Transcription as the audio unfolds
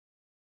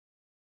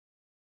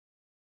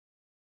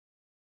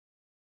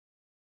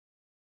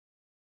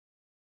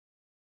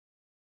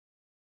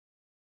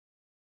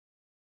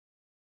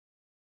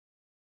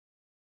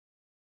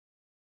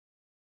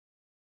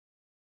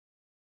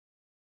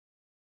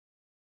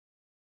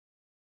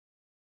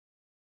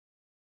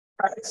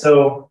right,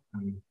 so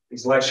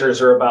these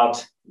lectures are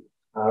about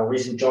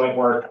recent joint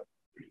work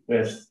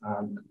with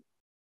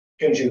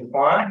Kunju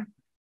Kwan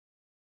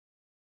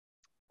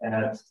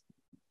at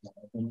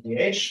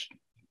ETH.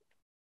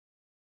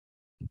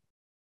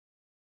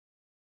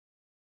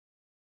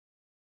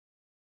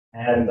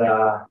 And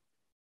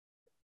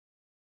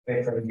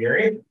Victor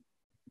Gary,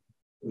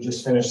 who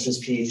just finished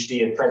his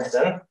PhD at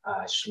Princeton.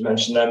 I should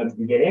mention them at the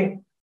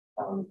beginning.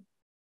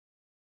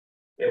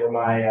 They were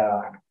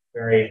my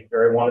very,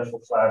 very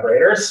wonderful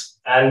collaborators.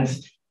 And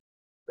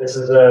this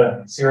is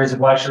a series of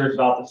lectures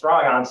about the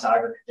strong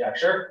Onsager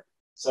conjecture.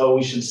 So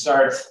we should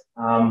start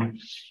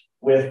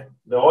with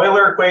the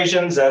Euler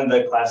equations and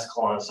the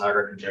classical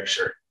Onsager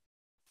conjecture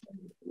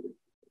to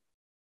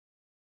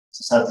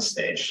set the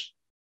stage.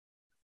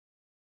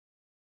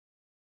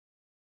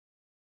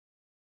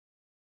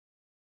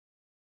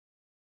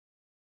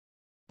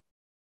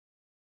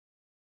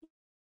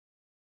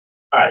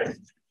 All right.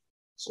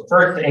 So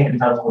first, the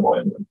incompatible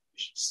Euler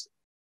equations.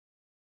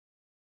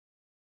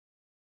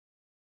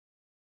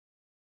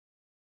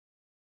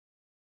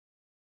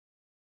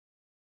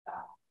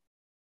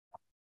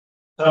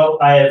 So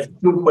I have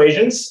two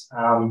equations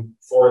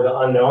for the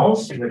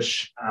unknowns,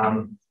 which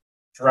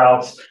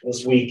throughout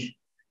this week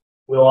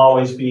will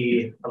always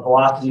be a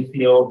velocity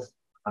field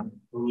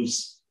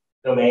whose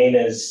domain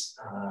is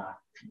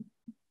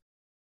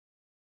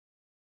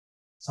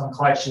some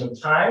collection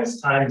of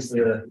times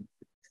the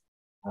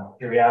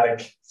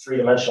periodic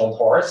three-dimensional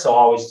torus, so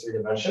always 3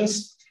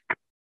 dimensions.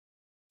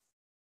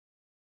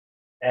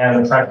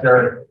 And the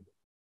vector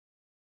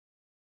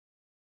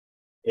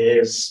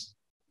is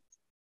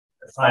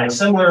defined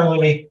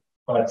similarly,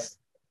 but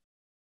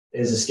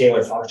is a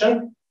scalar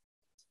function.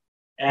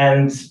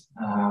 And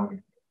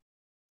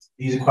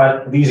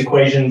these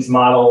equations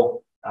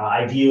model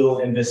ideal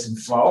inviscid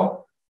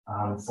flow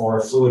for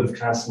a fluid of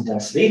constant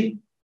density.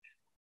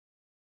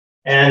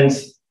 And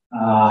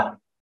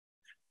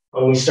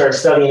when we start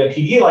studying a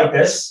PD like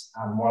this,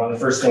 one of the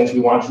first things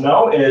we want to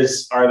know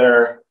is, are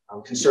there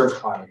conserved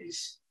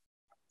quantities?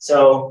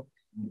 So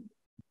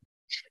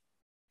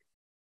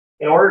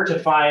in order to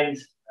find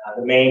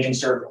the main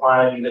conserved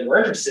quantity that we're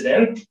interested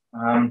in,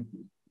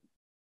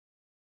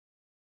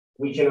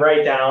 we can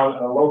write down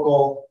a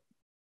local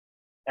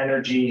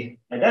energy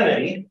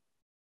identity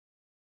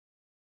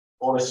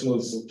for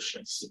smooth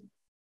solutions.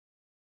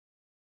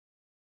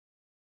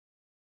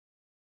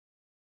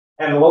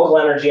 And the local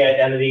energy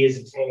identity is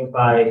obtained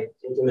by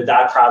taking the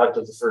dot product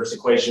of the first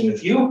equation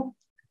with U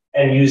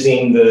and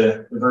using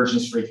the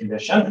divergence-free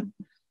condition.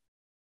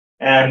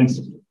 And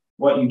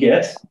what you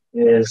get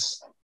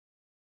is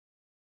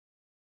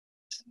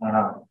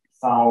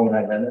following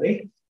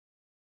identity.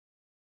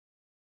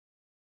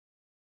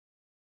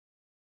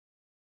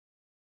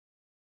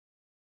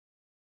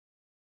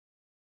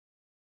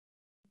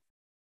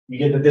 You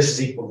get that this is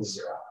equal to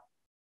 0.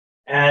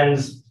 And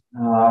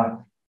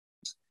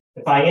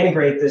if I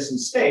integrate this in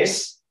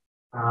space,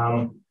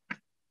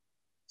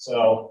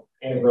 so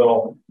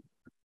integral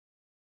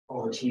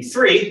over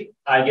T3,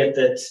 I get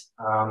that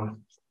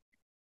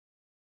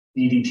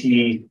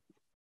ddt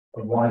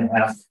of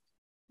 1f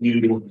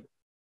u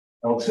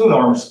L2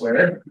 norm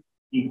squared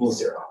equals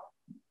 0.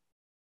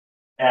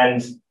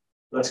 And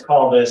let's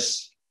call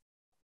this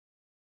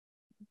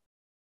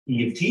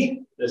E of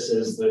t. This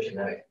is the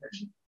kinetic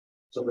energy.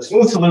 So for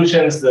smooth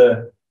solutions,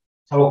 the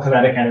total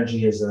kinetic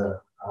energy is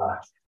a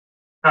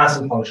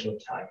constant function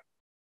of time.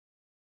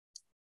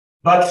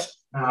 But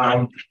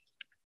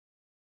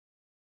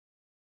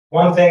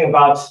one thing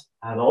about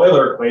the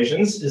Euler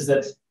equations is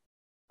that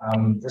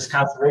this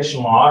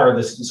conservation law, or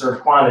this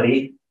conserved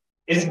quantity,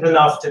 isn't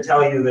enough to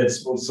tell you that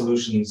smooth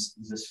solutions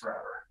exist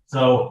forever.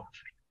 So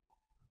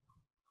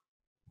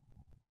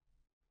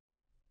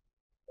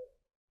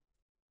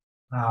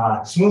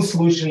smooth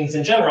solutions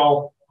in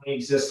general only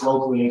exist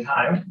locally in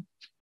time.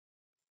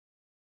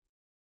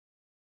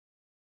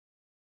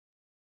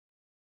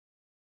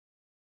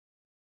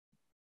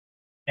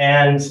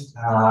 And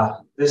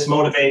this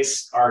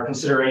motivates our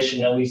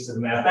consideration, at least at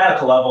the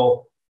mathematical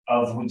level,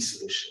 of weak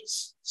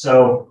solutions.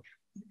 So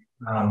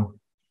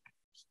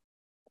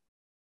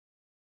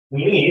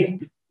we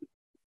need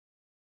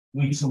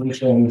weak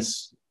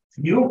solutions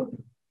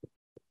U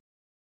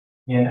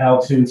in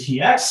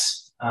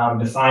L2TX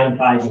defined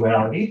by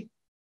duality.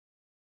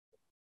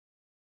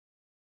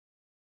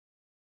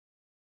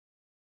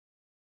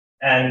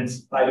 And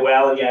by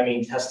duality, I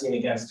mean testing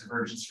against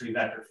divergence-free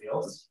vector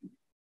fields.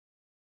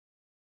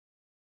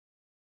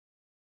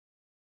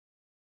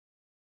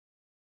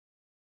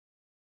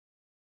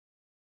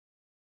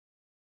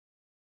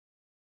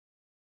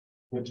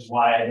 Which is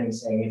why I didn't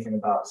say anything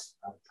about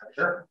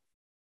pressure.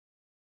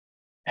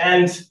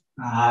 And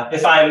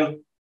if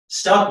I'm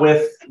stuck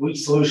with weak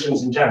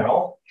solutions in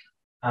general,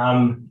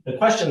 the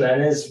question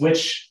then is,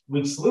 which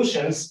weak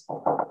solutions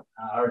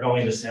are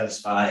going to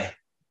satisfy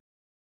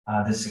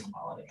this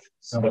equality?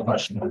 So the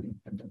question,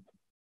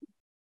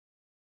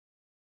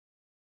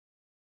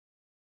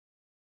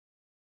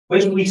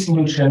 which weak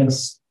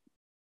solutions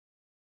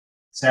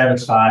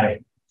satisfy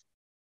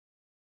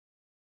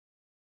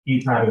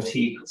E prime of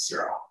t equals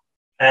 0.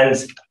 And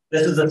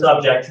this is the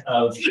subject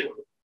of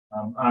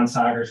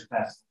Onsager's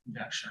classical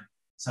conjecture.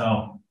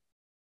 So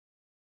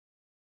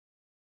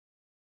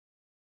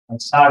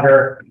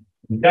Onsager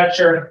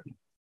conjecture,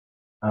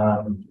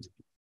 I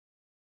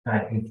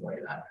can play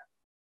that.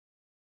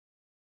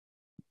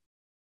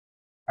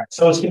 All right,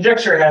 so its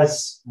conjecture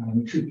has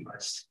two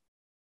parts.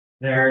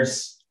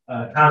 There's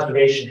a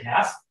conservation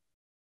half,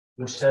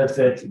 which says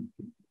that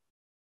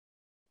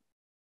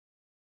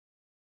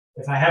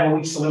if I have a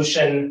weak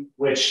solution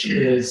which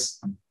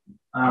is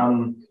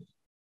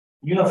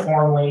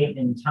uniformly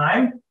in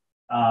time,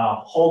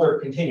 Holder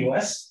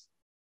continuous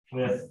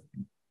with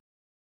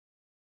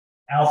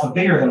alpha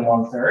bigger than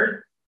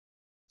 1/3,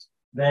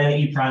 then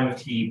E prime of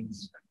t.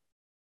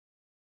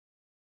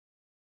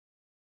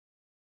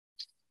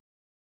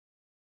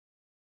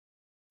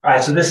 All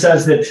right, so this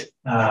says that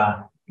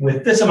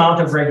with this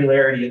amount of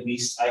regularity, at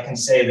least, I can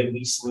say that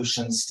weak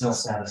solutions still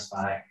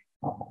satisfy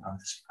this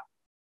problem.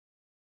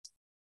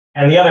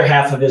 And the other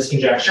half of this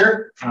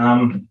conjecture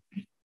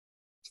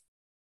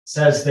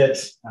says that,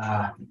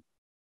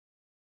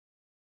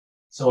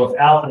 so if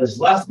alpha is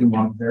less than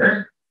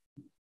 1/3,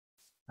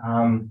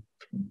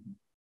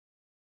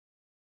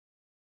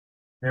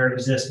 there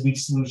exist weak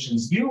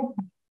solutions U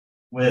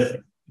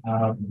with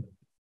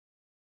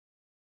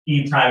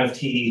E prime of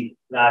t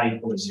not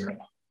equal to 0.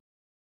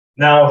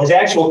 Now, his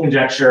actual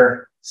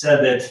conjecture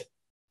said that,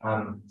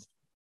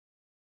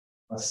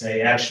 let's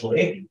say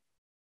actually,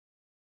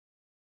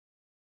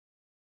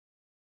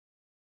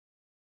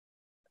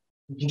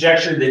 he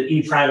conjectured that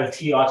E prime of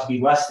t ought to be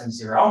less than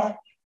 0.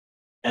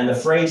 And the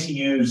phrase he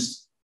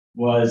used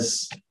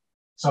was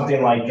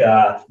something like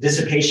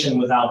dissipation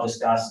without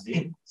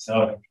viscosity.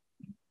 So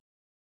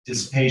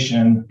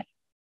dissipation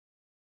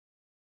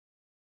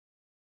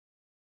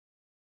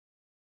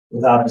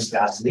without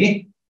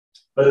viscosity.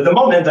 But at the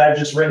moment, I've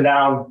just written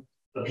down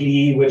a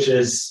PDE, which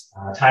is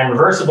time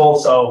reversible.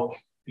 So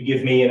if you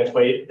give me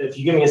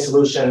a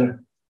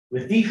solution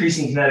with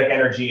decreasing kinetic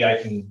energy, I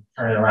can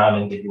turn it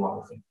around and give you one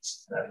with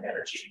increasing kinetic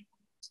energy.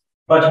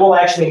 But we'll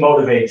actually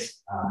motivate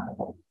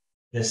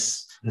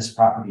this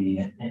property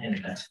in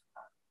a bit.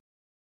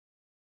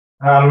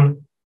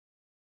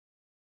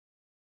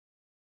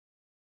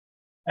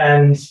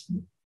 And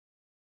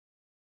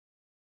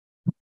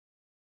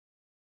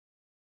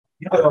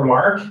the other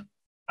remark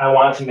I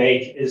want to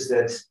make is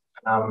that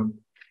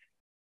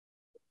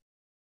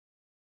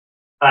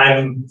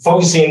I'm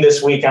focusing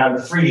this week on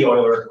the 3D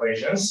Euler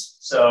equations.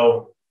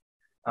 So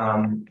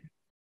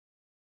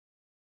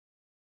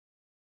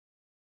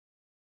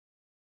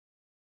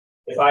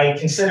if I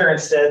consider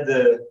instead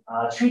the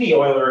 2D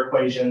Euler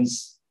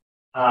equations,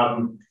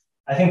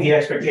 I think the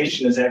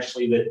expectation is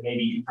actually that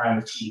maybe E prime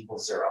of t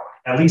equals 0.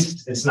 At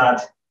least it's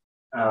not,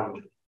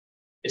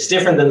 it's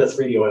different than the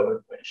 3D Euler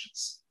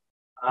equations.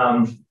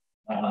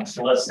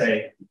 So let's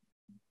say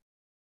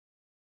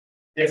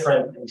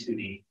different in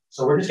 2D.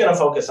 So we're just going to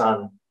focus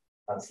on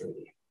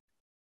 3D.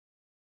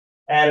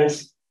 And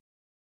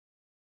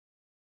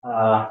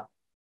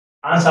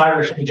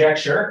Onsager's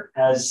conjecture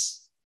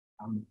has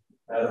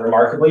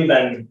remarkably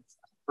been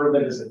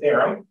proven as a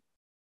theorem.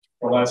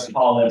 Or let's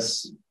call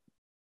this,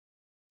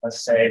 let's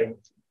say,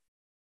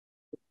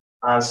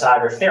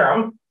 Onsager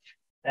theorem.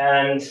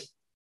 And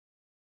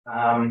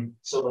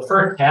so the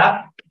first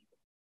half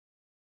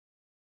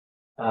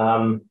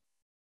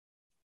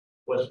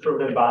was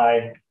proven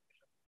by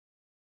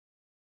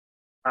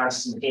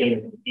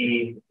Constantine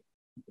E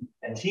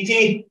and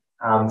TT,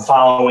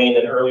 following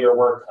an earlier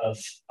work of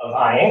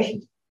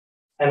Eying.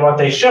 And what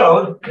they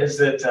showed is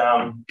that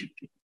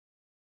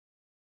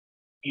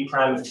E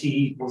prime of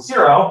t equals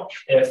 0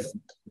 if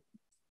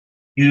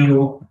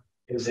U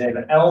is in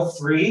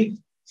L3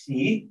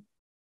 T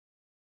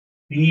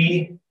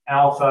B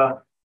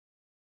alpha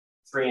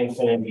 3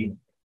 infinity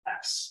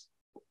X.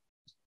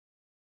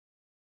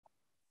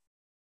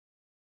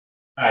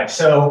 All right,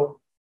 so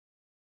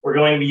we're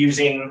going to be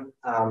using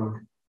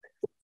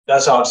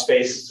Dessau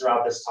spaces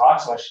throughout this talk,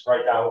 so I should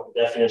write down what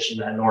the definition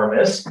of that norm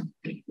is.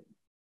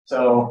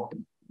 So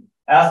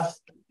F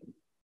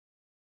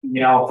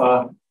the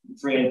alpha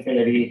 3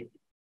 infinity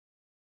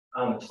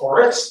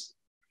torus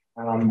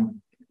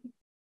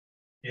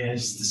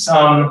is the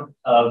sum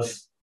of,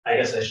 I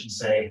guess I should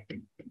say,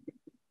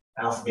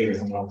 alpha bigger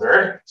than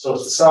 1/3. So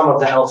it's the sum of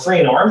the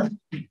L3 norm,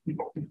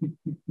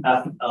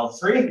 F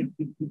L3,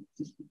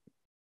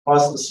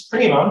 plus the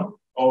supremum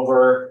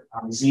over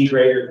z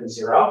greater than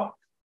 0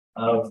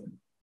 of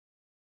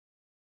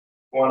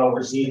 1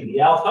 over z to the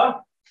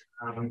alpha.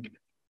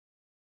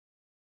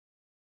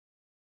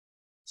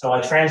 So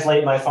I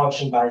translate my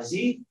function by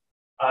z.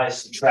 I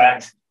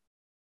subtract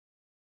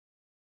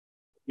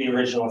the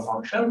original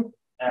function,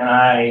 and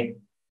I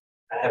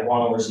have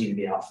 1 over z to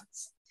the alpha.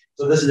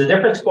 So this is a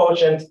difference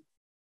quotient,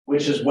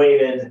 which is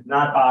weighted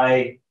not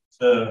by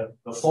the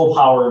full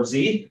power of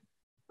z,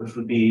 which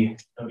would be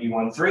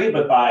 1/3,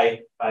 but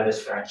by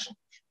this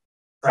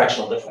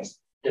fractional difference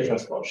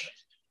quotient.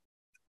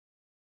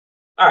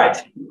 All right.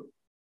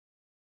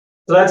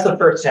 So that's the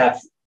first half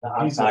of the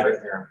Onsager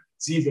theorem.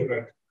 Z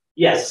effect.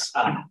 Yes.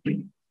 Thank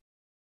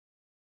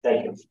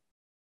you.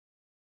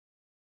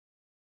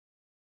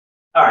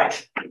 All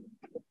right.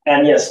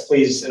 And yes,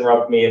 please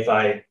interrupt me if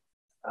I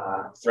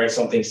write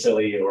something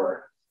silly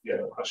or you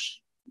have a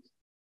question.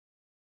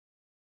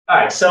 All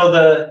right. So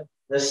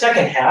the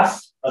second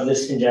half of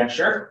this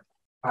conjecture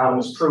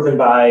was proven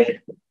by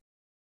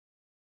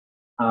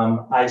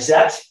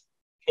Izet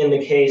in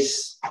the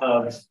case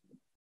of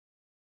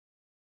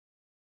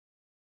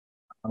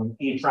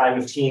E prime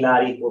of t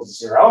not equal to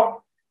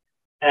 0.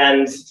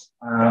 And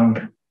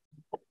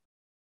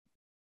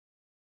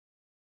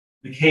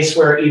the case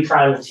where E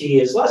prime of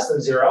t is less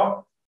than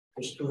 0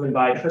 was proven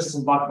by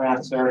Tristan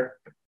Buckmaster,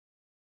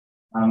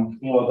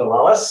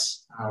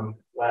 Anomalous,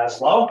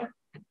 Laszlo.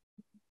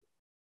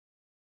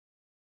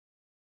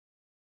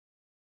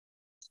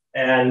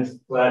 And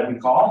glad we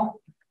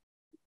call.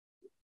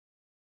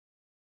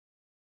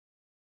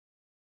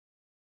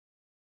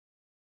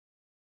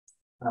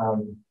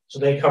 So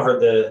they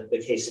covered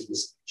the case of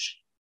dissipation.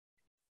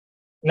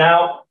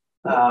 Now,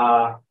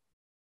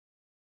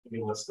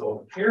 maybe let's go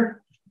over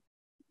here.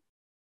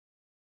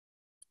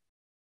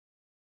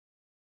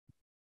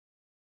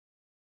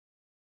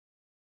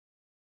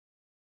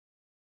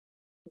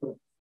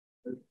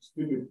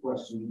 Stupid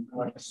question.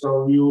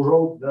 So you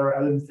wrote there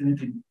at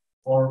infinity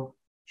for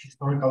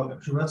historical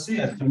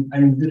accuracy. I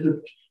did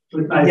it.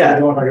 Yeah.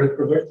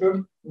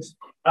 Projector.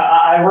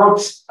 I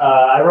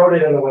wrote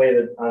it in the way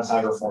that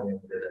Onsager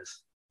formulated it.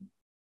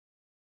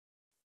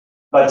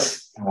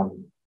 But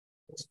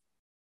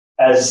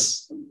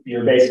as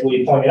you're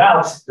basically pointed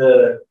out,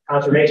 the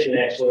conservation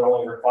actually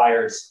only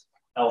requires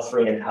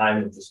L3 in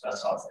time with the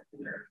specified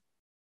there.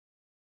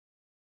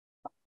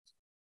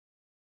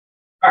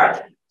 All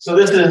right, so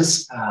this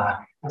is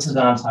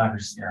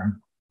Onsager's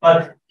theorem,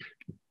 but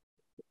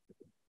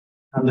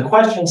the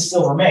question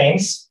still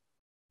remains: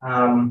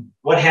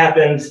 what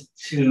happened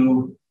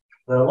to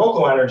the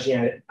local energy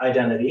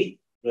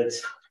identity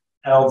with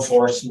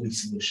L4 smooth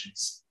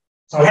solutions?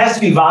 So it has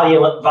to be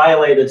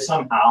violated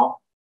somehow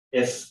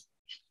if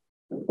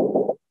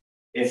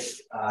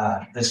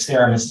this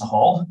theorem is to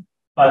hold.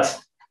 But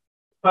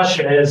the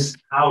question is,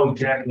 how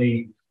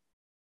exactly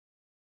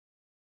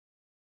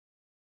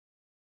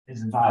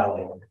is it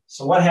violated?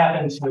 So what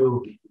happened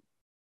to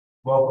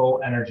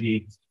local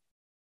energy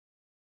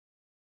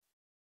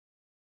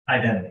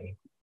identity?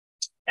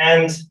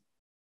 And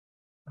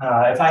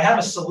if I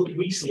have a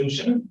weak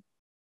solution,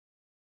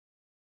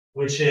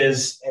 which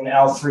is an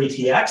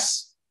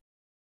L3TX,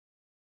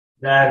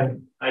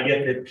 then I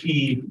get that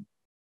P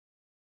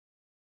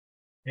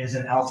is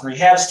an L3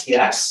 halves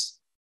TX.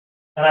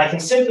 And I can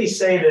simply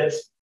say that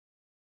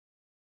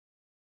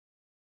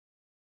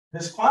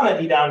this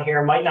quantity down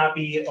here might not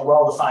be a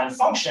well-defined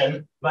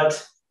function,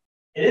 but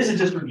it is a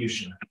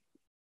distribution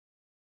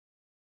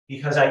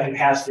because I can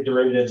pass the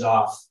derivatives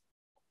off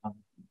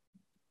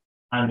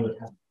onto it.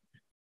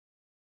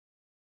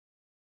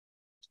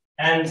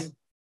 And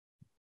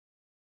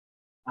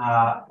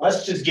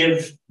let's just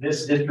give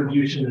this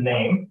distribution a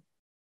name.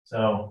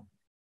 So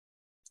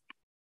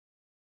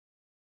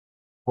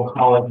we'll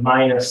call it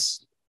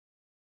minus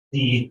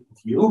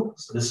dU.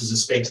 So this is a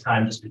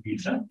space-time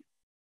distribution.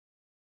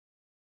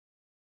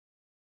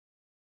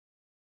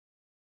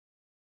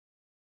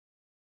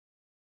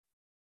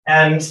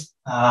 And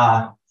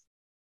the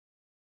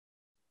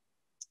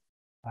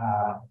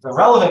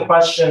relevant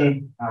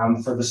question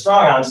for the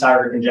strong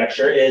Onsager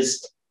conjecture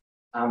is,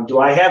 do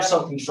I have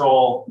some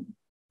control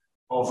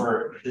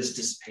over this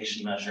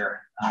dissipation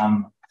measure?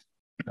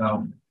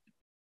 So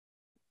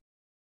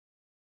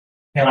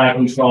can I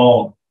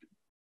control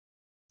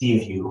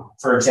dU?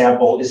 For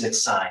example, is it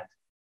signed?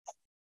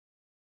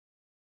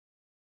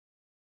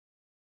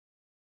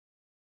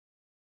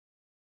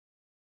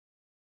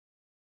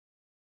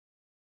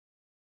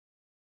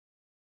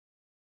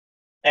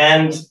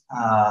 And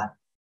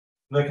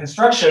the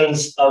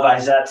constructions of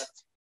Izet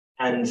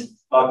and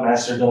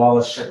Buckmaster,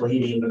 Delalas,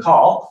 Sheklahidi, and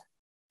McCall,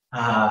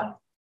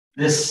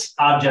 this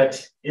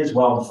object is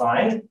well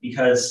defined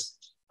because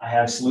I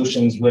have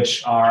solutions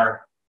which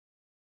are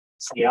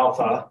C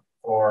alpha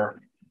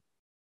or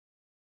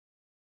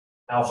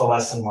alpha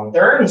less than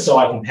 1/3, and so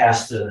I can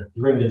pass the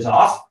derivatives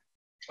off.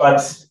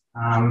 But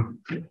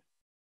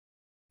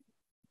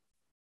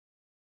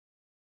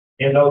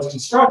in those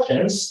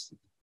constructions,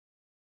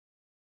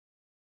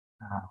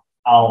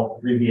 I'll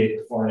abbreviate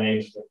the foreign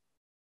age,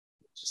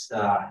 just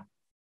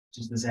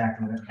this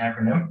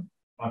acronym,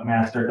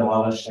 Buckmaster,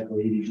 Delalas,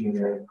 Sheklahidi,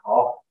 Junior, and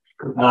McCall.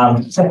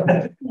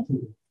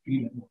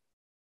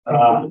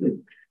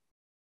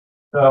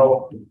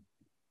 So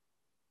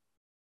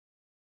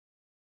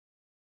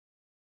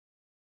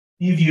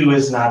dU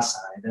is not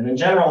signed, and in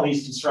general,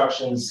 these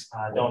constructions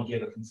don't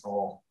give a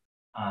control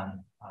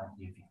on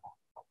dU.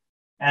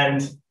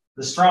 And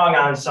the strong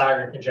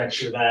Onsager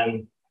conjecture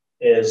then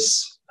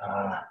is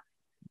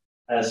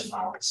as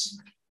follows.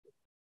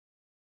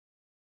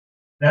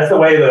 That's the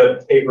way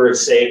the paper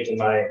is saved in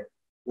my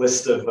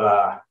list of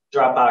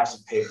Dropbox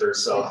of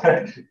papers. So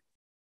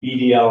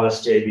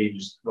EDLSJB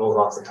just rolls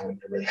off the tongue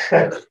for me.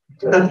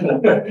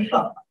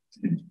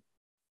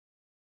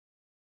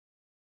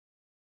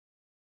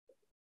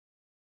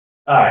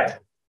 All right.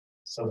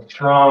 So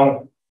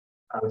strong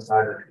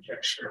Onsager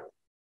conjecture.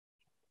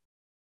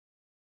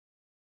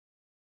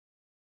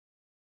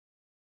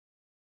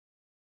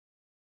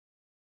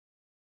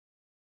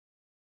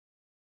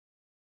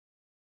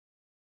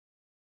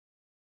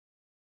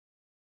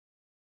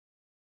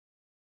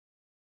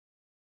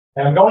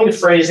 And I'm going to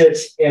phrase it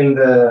in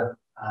the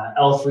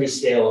L3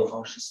 scale of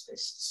function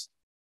spaces.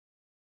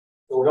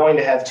 So we're going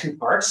to have two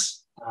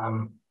parts.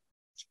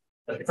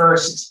 The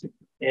first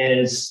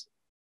is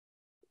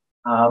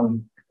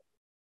the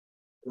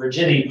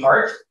rigidity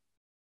part.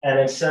 And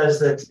it says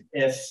that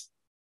if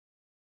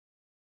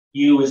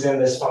U is in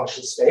this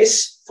function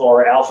space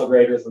for alpha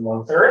greater than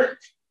 1/3,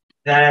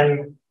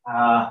 then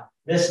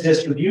this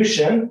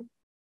distribution,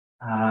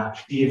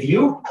 d of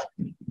U,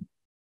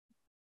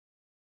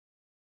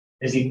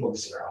 is equal to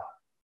 0.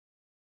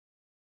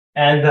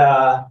 And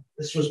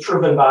this was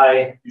proven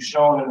by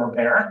Duchon and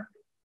Robert,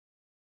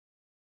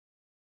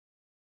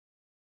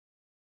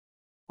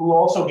 who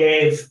also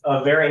gave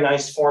a very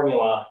nice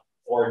formula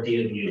for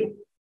d of U.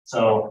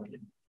 So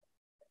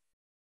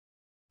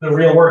the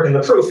real work in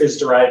the proof is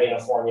deriving a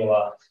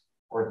formula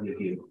for d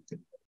of U.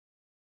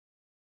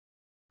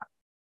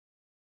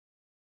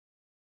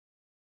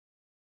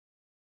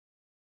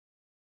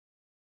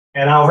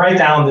 And I'll write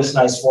down this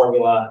nice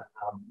formula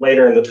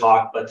later in the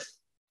talk, but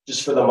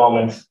just for the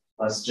moment,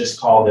 let's just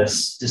call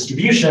this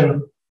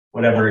distribution,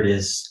 whatever it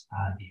is.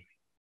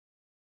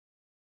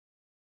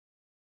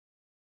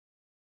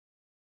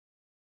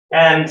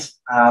 And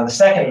the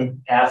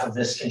second half of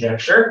this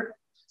conjecture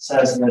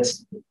says that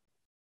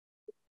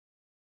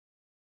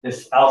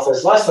if alpha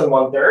is less than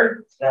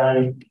 1/3,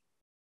 then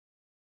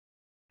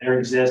there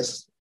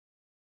exists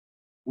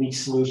weak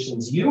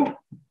solutions U,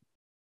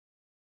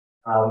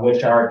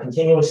 which are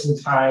continuous in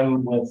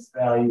time with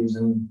values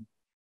in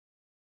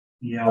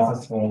the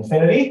alpha through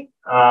infinity.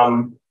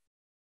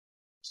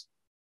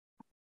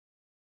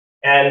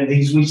 And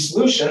these weak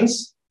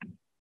solutions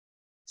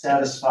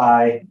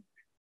satisfy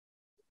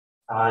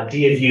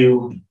d of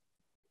U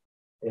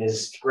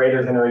is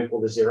greater than or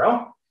equal to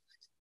 0.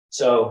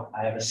 So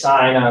I have a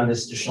sign on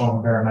this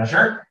Duchon-Robert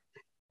measure,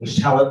 which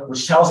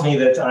tells me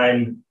that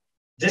I'm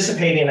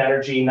dissipating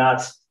energy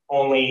not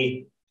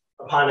only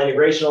upon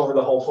integration over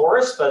the whole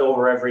torus, but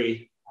over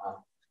every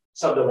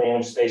subdomain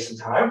of space and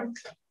time.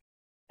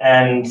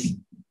 And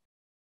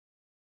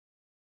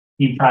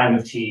E prime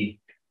of T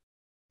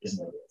is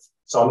negative.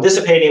 So I'm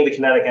dissipating the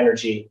kinetic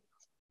energy,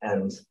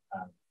 and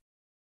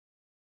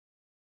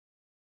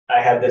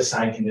I have this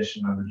sign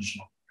condition on the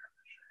Duchon.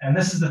 And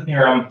this is the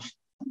theorem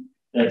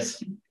that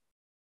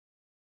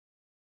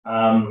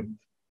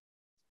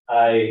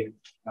I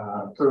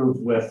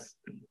proved with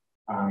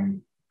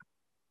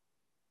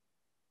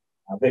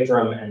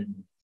Vikram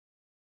and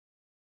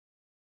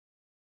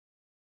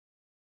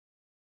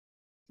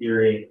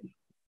theory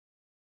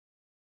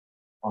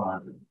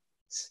on.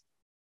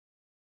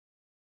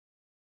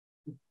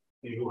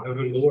 You have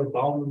a lower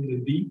bound in the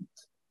D?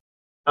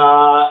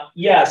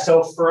 Yeah,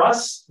 so for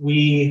us,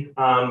 we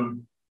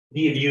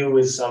d of U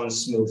is some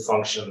smooth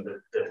function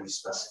that we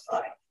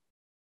specify.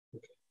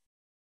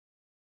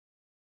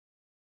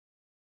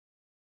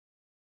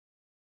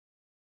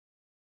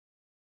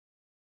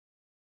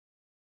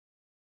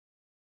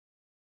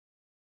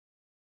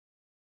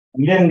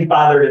 We didn't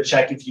bother to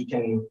check if you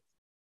can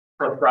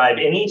prescribe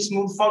any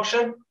smooth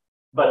function,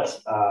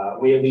 but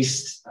we at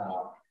least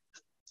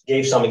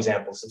gave some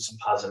examples of some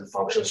positive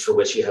functions for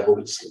which you have a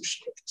weak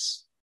solution of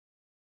this.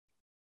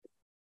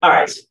 All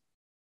right.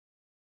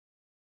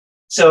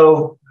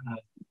 So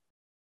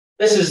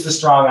this is the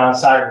strong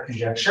Onsager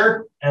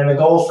conjecture, and the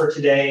goal for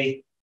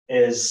today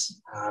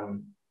is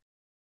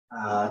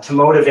to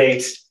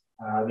motivate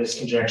this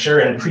conjecture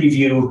and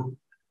preview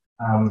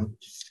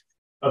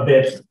a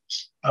bit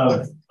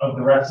of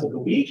the rest of the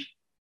week.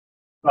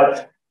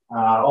 But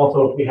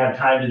also, if we have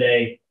time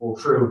today, we'll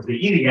prove the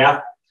E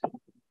gap,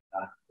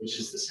 which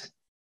is the same.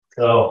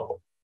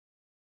 So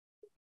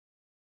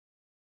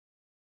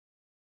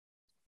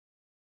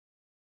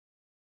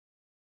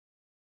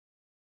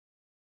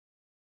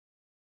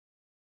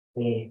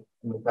any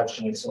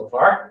questions so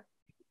far?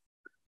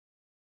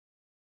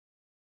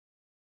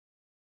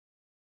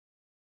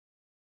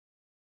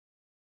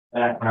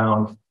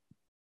 Background.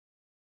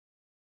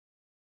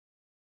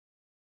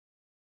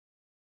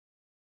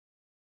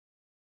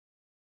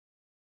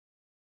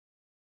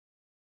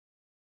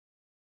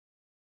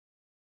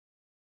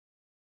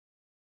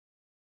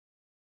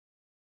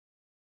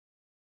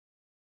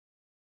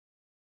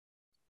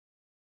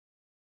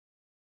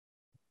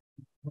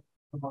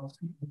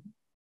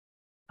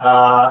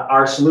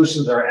 Our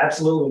solutions are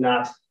absolutely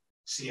not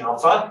C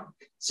alpha.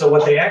 So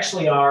what they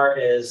actually are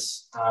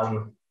is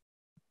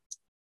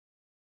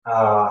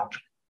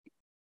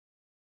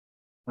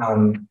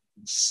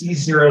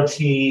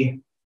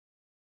C0T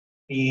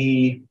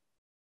E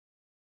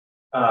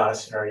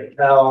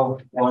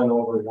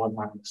L1/1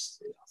 minus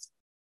 3 alpha.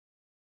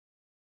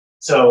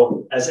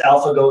 So as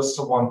alpha goes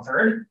to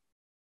 1/3,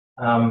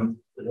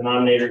 the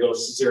denominator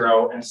goes to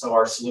 0, and so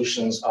our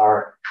solutions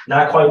are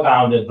not quite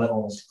bounded, but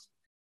almost.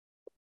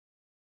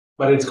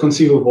 But it's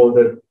conceivable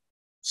that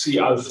C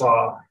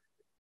alpha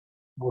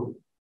would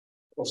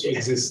also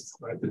exist,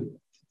 right?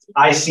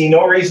 I see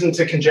no reason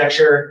to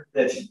conjecture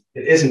that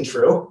it isn't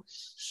true.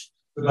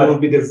 But that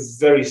would be the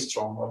very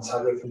strong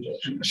Onsager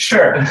conjecture.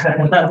 Sure.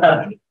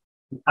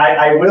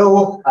 I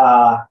will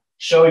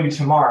show you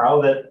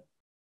tomorrow that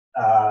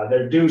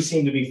there do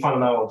seem to be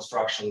fundamental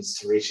obstructions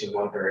to reaching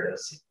 1/3 of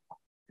C,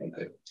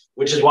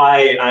 which is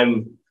why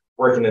I'm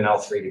working in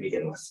L3 to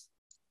begin with.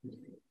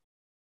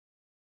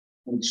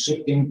 And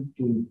shifting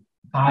to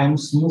time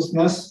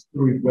smoothness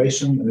through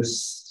equation is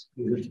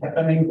it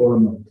happening or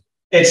not?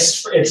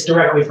 It's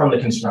directly from the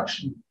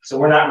construction. So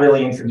we're not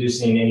really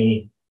introducing any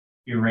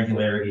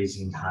irregularities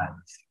in time.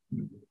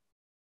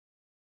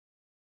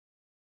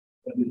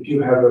 And if you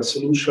have a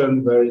solution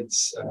where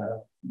it's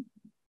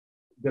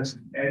just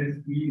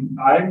L3 in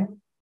time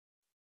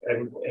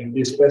and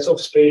this space of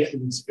space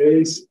in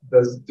space,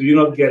 do you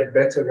not get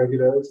better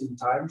regularity in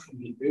time from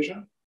the equation?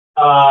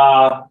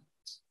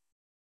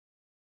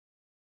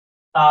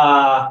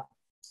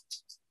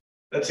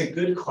 That's a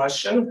good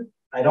question.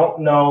 I don't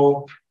know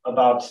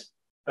about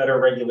better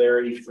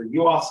regularity for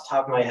you off the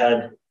top of my head.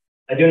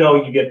 I do know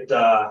you get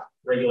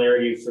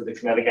regularity for the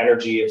kinetic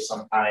energy of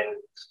some kind.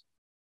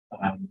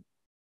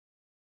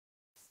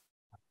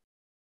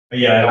 But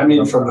yeah, I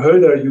mean, from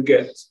Herder, you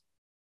get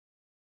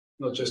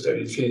not just at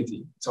infinity,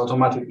 it's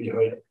automatically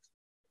Herder.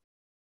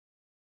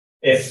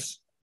 If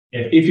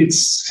it's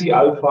C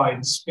alpha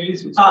in space,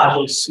 it's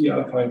also C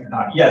alpha in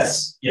time.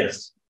 Yes.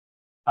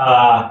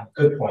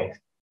 Good point.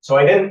 So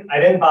I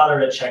didn't bother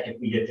to check if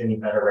we get any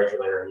better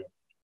regularity.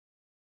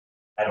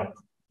 I don't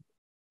know.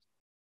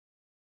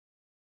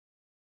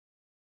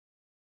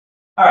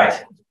 All right.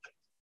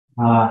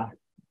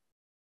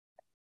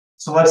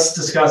 So let's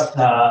discuss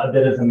a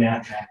bit of the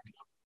math track.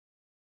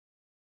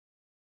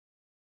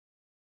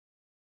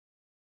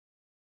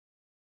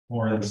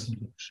 For this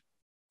condition.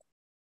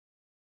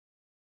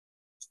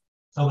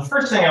 So the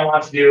first thing I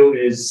want to do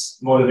is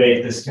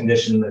motivate this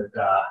condition that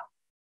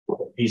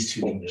these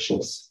two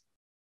conditions.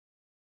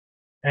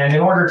 And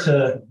in order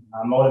to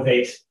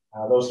motivate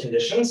those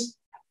conditions,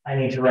 I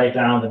need to write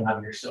down the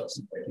Navier-Stokes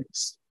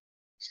equations.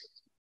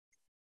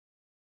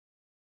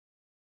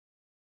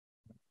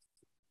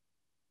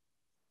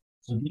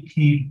 So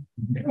dP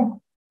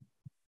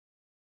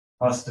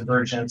plus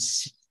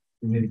divergence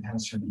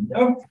comes from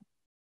nu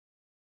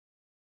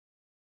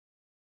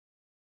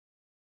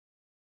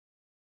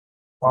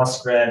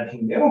plus grad P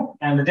nu.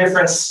 And the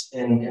difference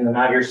in the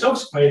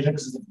Navier-Stokes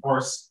equations is, of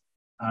course,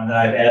 that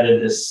I've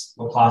added this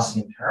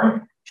Laplacian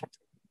term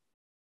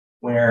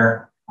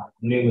where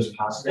nu is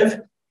positive.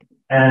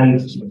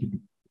 And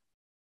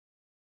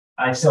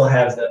I still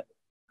have the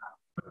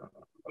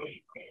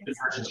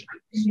divergence.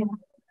 Is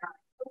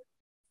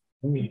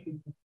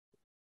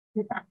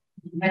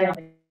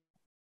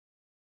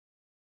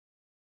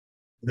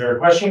there a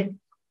question?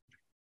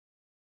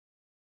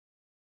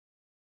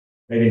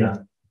 Maybe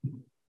not.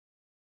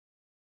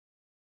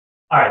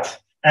 All right.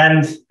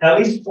 And at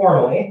least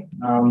formally,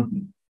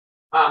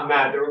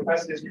 Matt, the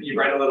request is can you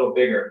write a little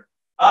bigger?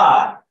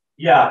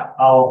 Yeah,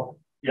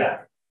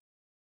 yeah.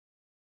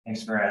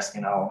 Thanks for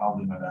asking. I'll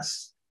do my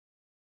best.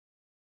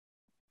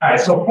 All right,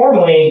 so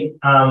formally,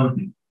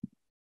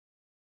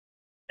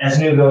 as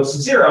nu goes to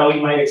 0,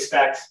 you might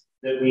expect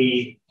that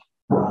we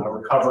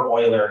recover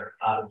Euler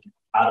out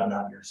of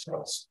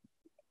Navier-Stokes.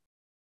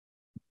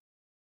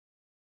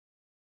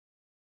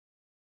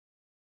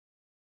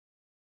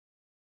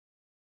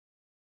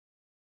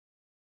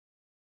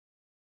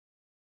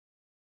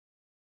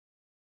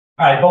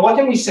 All right, but what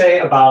can we say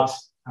about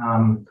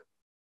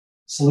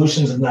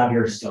solutions of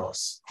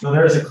Navier-Stokes? So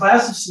there's a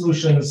class of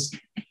solutions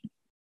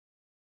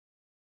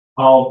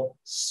called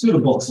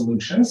suitable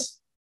solutions.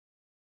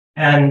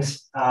 And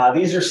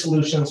these are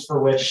solutions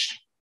for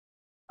which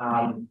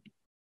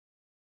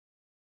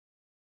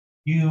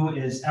U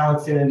is L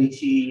infinity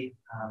T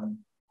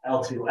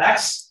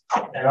L2x,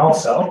 and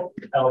also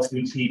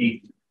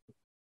L2T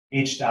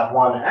H dot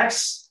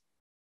 1x.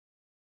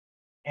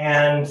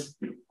 And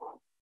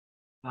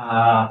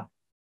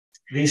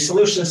these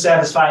solutions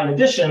satisfy, in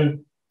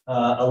addition,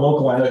 a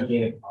local energy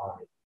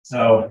inequality.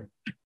 So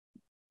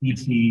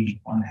ET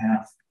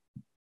 1/2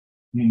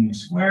 mu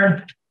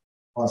squared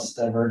plus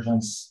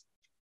divergence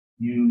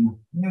U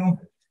nu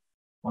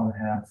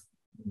 1/2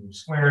 mu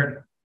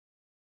squared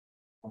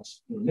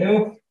plus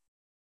nu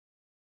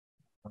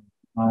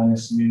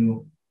minus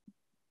mu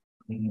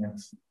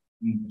against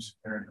mu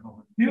squared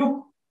over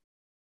 2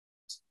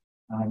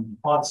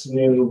 plus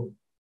mu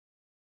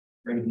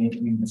gradient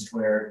mu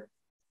squared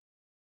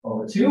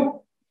over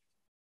 2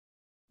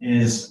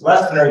 is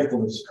less than or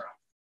equal to 0.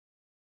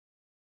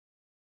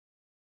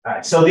 All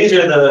right, so these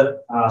are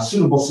the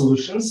suitable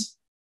solutions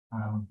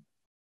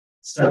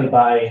studied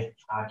by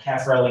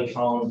Caffarelli,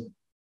 Cohn,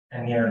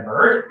 and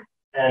Nierenberg.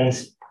 And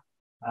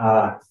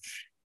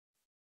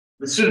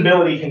the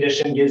suitability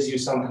condition gives you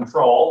some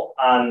control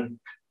on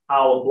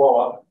how a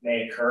blowup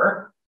may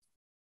occur.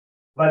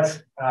 But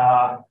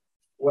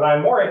what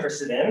I'm more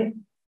interested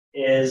in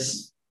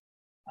is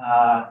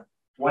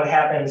what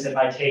happens if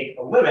I take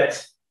a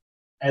limit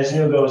as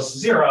nu goes to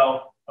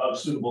 0 of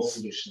suitable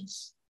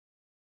solutions.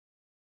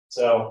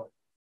 So,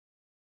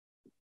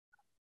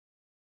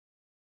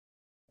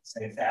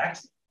 say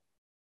fact.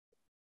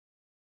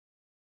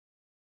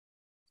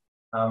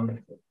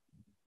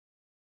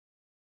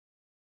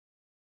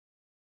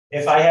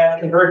 If I have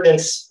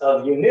convergence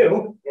of u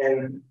nu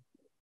in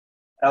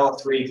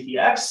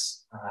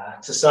L3px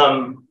to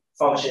some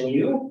function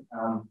u,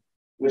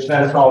 which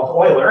then is called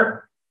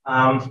Euler,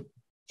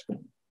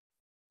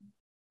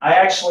 I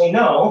actually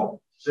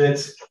know that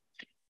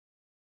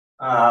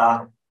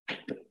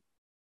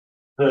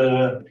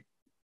the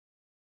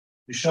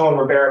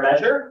Duchon-Robert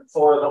measure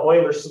for the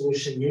Euler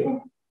solution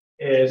u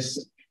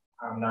is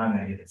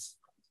non-negative.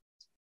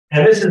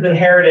 And this is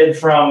inherited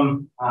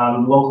from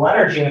local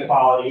energy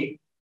inequality.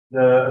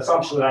 The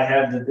assumption that I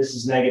have that this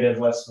is negative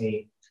lets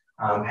me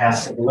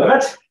pass the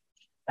limit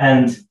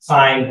and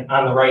find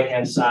on the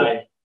right-hand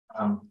side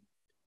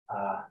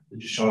the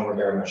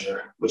Duchon-Robert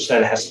measure, which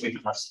then has to be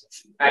constant.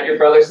 Your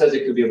brother says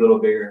it could be a little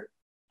bigger.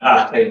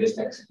 I'll tell you this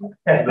next one.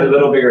 A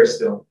little bigger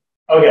still.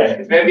 Okay.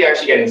 It's maybe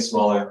actually getting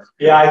smaller.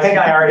 Yeah, I think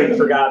I already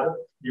forgot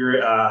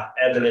your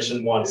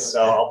admonition once,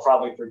 so I'll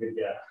probably forget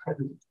again.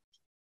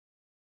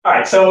 All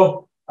right,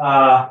 so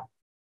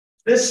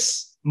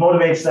this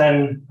motivates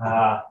then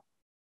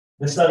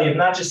the study of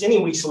not just any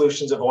weak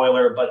solutions of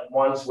Euler, but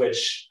ones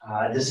which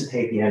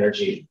dissipate the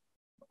energy.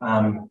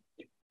 And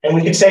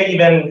we could say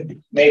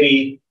even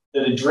maybe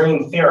the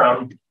dream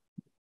theorem.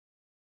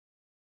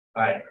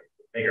 All right,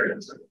 bigger it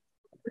is.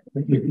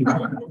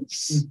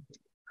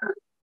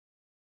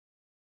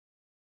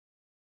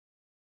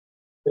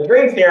 The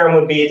dream theorem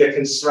would be to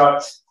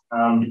construct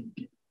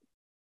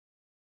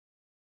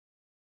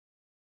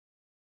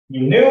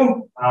u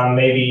nu,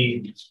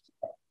 maybe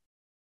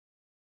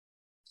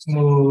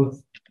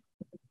smooth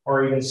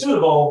or even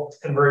suitable,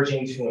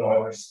 converging to an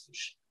Euler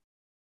solution.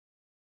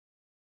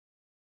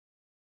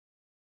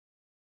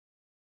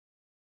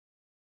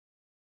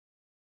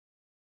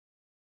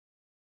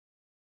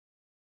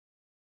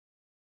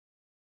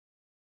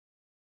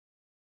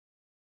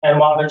 And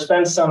while there's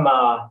been some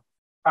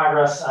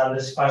progress on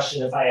this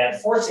question, if I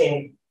add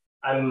forcing,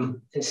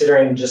 I'm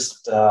considering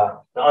just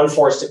the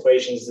unforced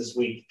equations this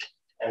week,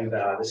 and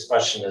this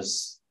question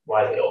is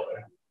widely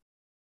open.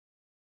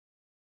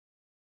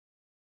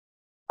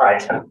 All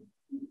right. All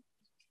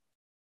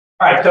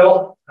right,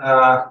 so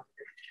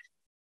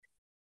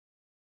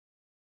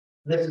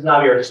this is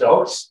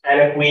Navier-Stokes, and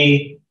if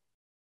we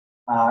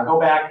go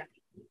back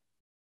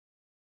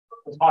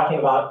to talking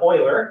about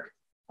Euler,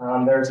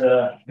 there's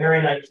a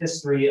very nice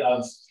history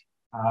of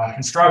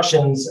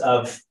constructions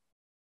of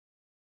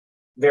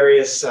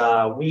various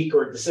weak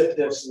or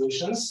dissipative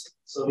solutions.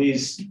 So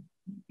these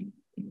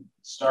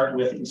start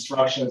with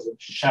constructions of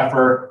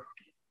Scheffer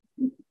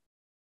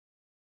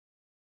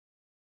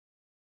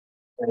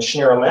and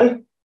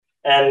Schnirelmann.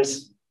 And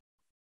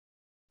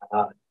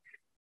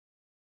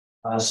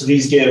so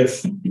these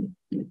give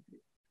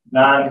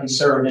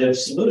non-conservative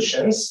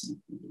solutions,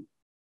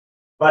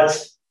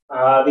 but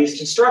these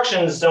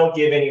constructions don't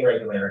give any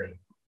regularity.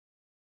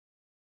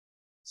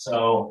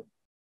 So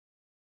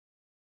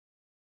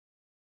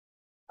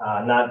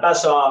not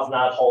Besov,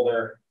 not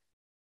Holder,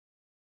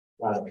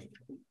 not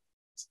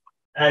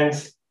and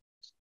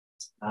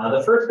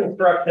the first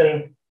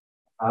construction,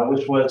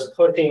 which was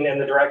pushing in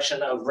the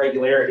direction of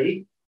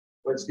regularity,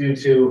 was due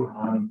to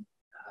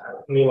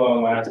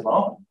Milo and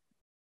Laszlo.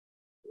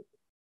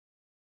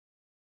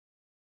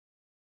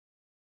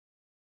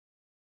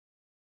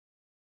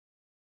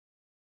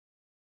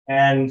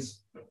 And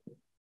I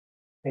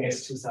think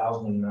it's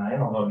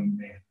 2009, although you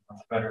may know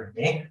better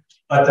than me.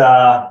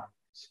 But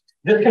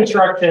this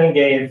construction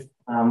gave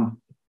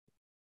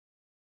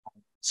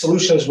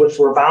solutions which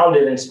were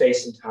bounded in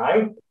space and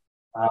time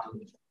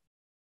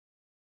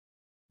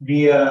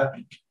via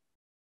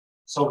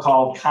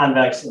so-called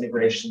convex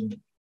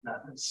integration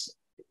methods.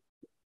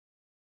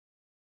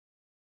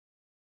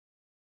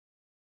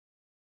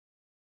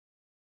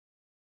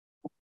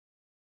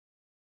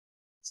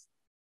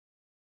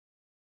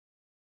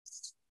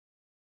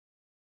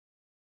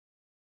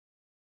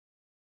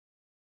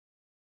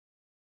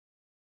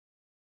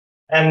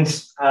 And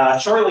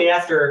shortly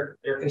after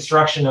their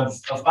construction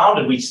of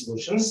bounded weak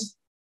solutions,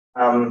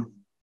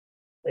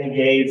 they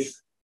gave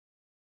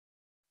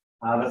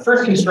the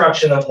first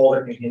construction of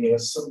Holder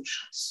continuous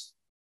solutions.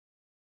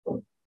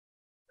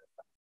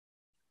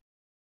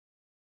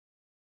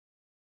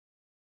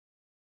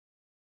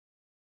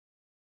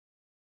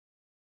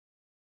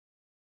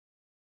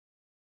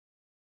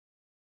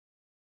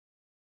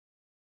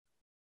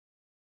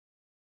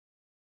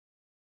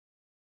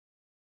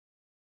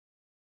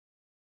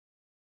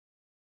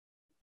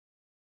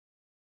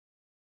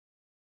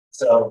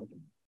 So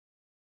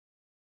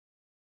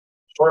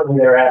shortly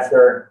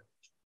thereafter,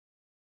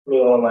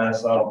 Milo and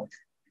Laszlo,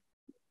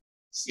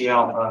 C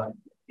alpha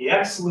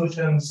dx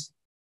solutions,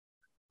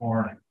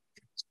 or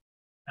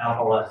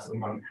alpha less than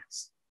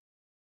 1x.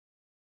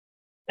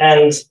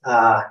 And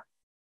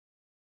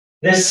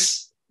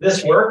this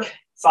work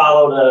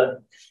followed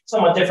a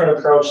somewhat different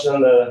approach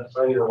than the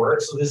earlier work.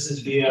 So this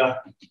is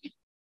via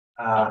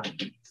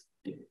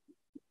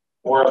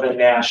more of a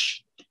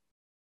Nash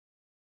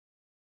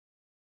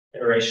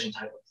iteration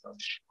type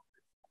approach.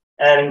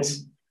 And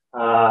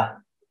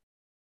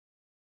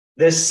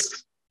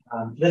this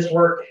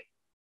work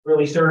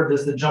really served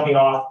as the jumping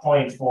off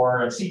point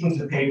for a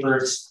sequence of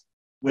papers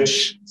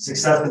which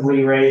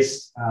successively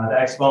raised the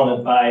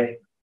exponent by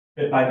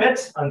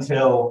bit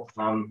until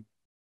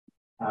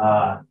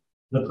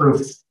the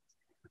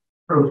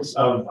proofs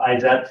of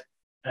IZ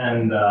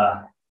and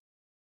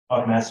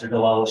Buckmaster,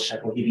 Delalos,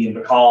 Shekels, and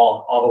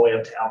Bacall all the way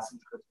up to alpha.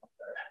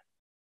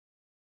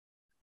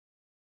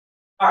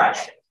 All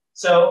right,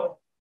 so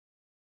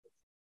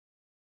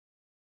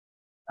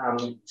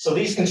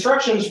these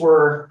constructions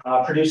were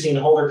producing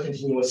Holder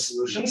continuous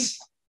solutions,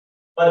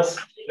 but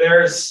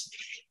there's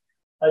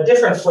a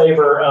different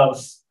flavor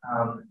of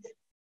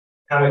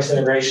convex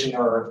integration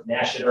or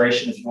Nash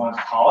iteration, if you want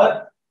to call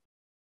it,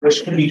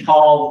 which can be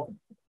called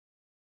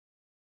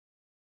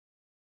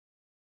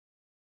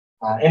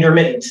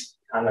intermittent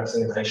convex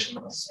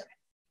integration, let's say.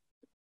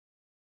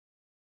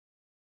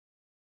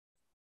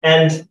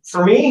 And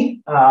for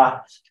me,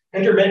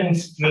 intermittent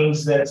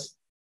means that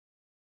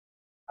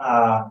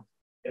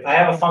if I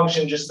have a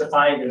function just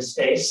defined in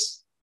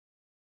space,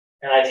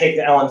 and I take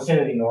the L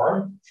infinity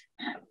norm,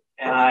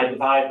 and I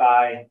divide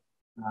by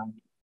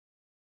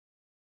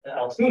the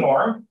L2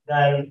 norm,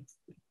 then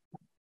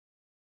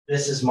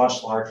this is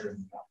much larger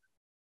than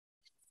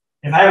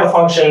that. If I have a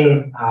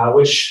function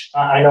which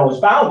I know is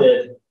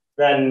bounded,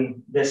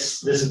 then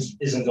this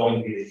isn't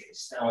going to be the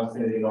case. The L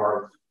infinity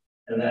norm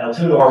and the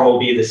L2 norm will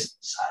be this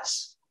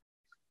size.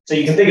 So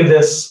you can think of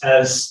this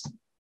as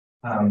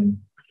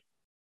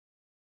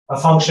a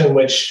function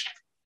which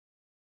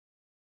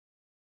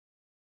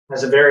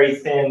has a very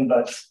thin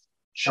but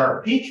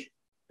sharp peak.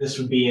 This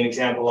would be an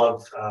example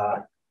of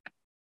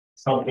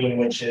something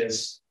which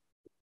is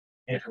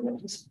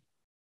intermittent.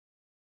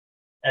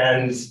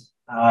 And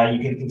you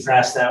can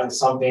contrast that with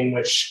something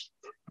which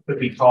could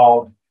be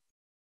called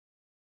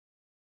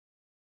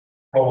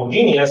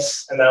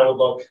homogeneous, and that would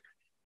look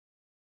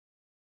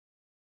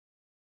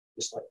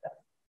just like that.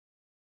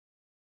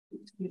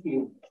 Excuse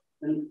me.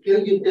 And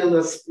can you tell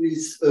us,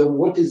 please,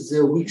 what is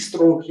the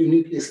weak-strong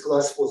uniqueness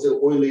class for the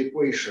Euler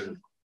equation?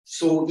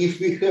 So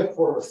if we have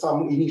for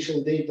some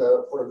initial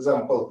data, for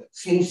example,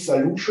 smooth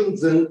solution,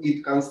 then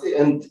it can stay.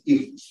 And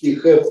if we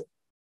have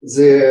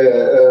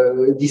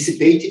the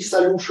dissipative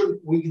solution,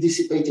 weak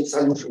dissipative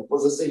solution for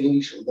the same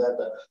initial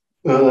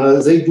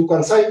data, they do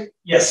coincide?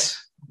 Yes.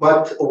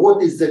 But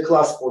what is the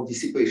class for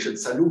dissipation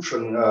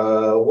solution?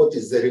 What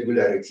is the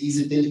regularity? Is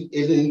it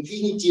L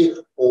infinity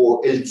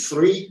or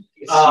L3?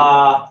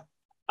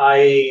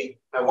 I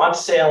want to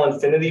say L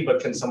infinity,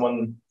 but can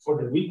someone For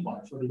the weak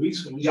one, for the weak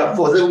solution. Yeah,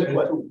 for the weak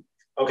one.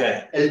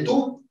 Okay.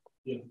 L2?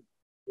 Yeah.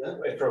 Yeah.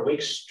 Wait, for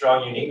weak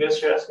strong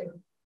uniqueness, you're asking?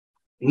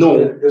 No.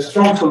 The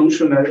strong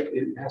solution,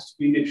 it has to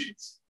be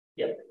Lipschitz.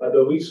 Yeah. But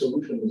the weak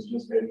solution is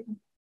just very.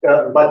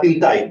 But in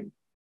time,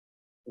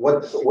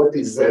 what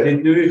is They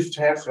the do it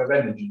to have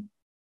energy.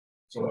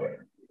 So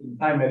in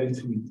time at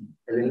infinity.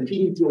 L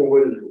infinity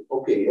or L2?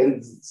 Okay,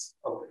 and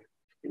okay.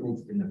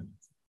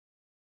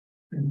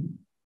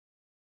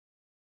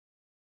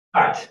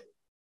 All right.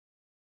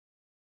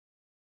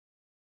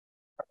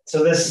 So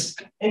this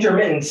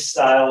intermittent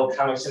style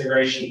convex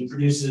integration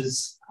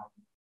produces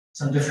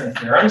some different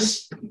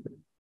theorems.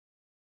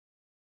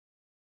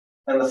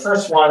 And the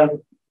first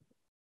one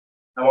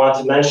I want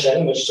to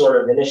mention, which sort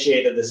of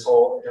initiated this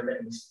whole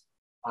intermittent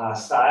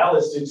style,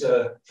 is due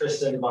to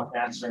Tristan,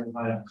 Buckmaster, and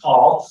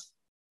Bacall.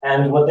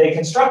 And what they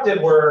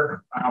constructed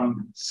were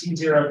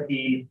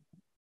C0P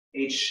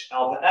H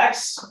alpha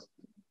X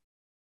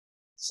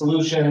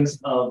solutions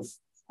of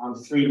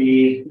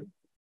 3D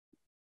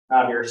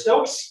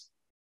Navier-Stokes,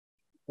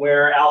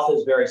 where alpha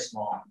is very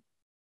small,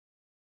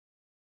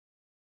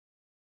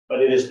 but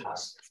it is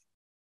positive.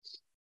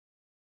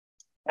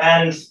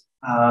 And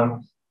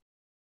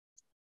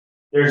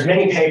there's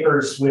many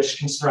papers which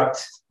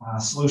construct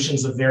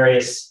solutions of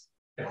various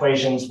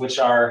equations which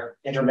are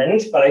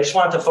intermittent, but I just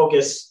want to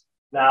focus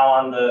now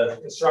on the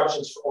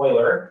constructions for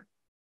Euler.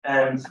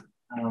 And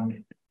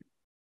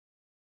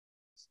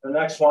the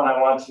next one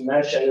I want to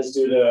mention is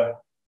due to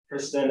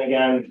Tristan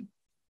again,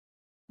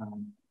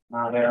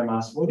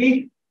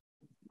 Masmoudi,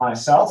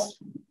 myself,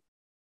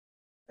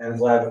 and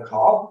Vlad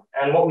Bacall.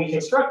 And what we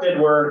constructed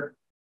were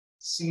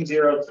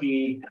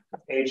C0T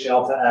H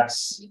alpha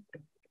X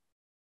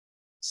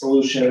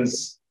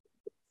solutions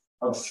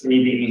of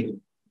 3D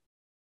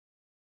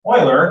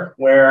Euler,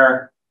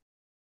 where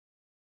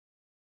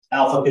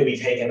alpha could be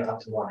taken up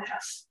to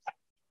 1/2.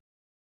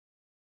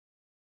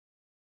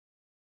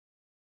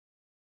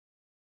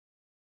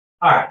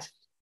 All right.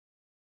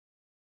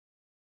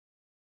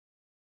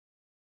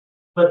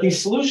 But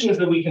these solutions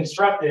that we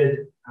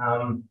constructed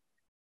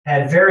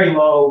had very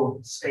low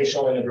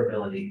spatial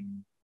integrability,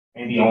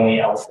 maybe only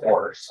L4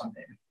 or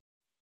something.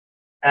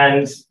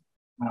 And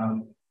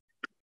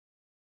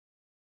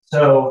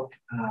so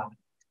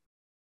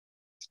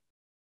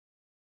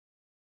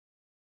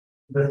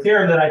the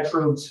theorem that I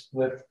proved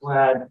with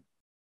Vlad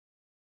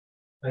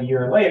a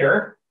year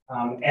later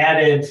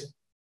added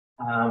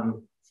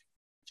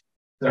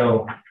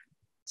so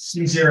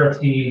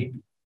C0T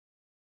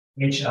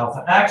H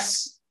alpha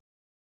X.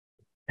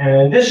 And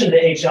in addition to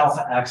H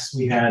alpha X,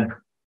 we had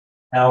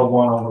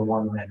L1 over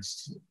 1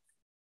 minus 2.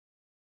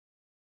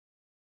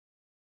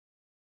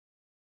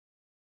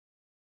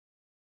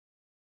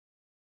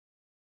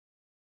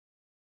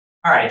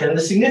 All right, and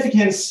the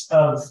significance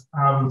of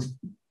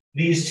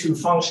these two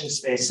function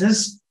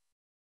spaces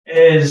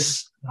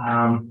is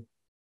that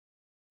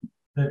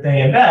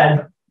they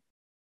embed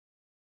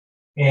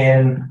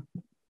in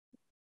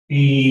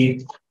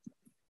the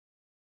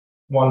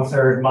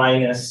 1/3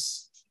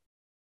 minus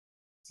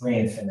 3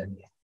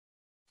 infinity.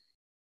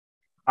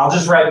 I'll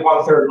just write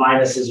 1/3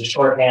 minus as a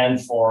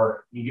shorthand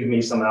for you give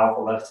me some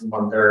alpha left in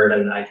 1/3,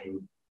 and I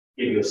can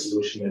give you a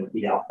solution in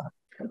the alpha.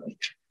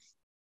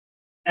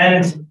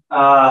 And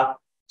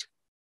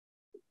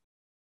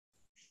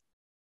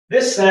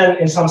this then,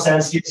 in some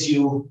sense, gives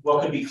you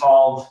what could be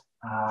called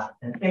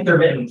an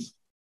intermittent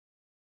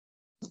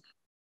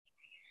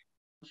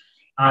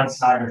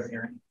Onsager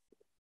theory.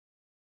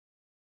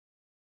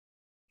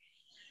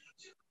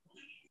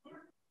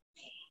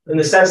 In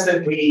the sense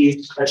that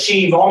we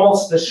achieve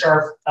almost the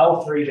sharp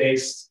L3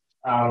 based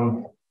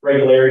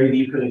regularity that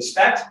you could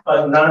expect,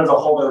 but none of the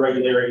whole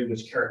regularity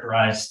which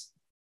characterized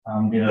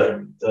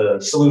the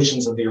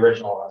solutions of the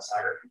original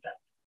Onsager conjecture.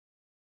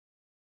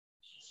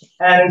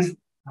 And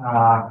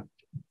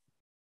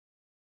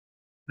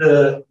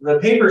the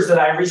papers that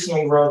I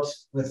recently wrote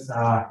with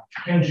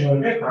Hinju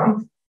and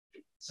Vikram,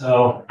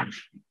 so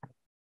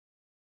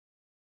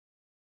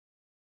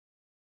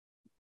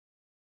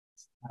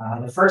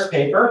the first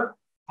paper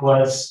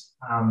was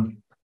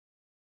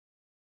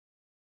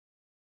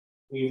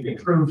we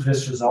improved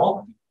this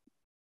result.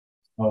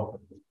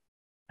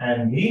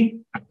 And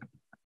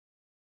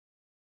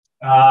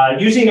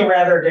using a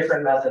rather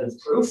different method of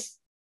proof,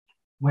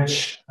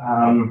 which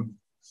I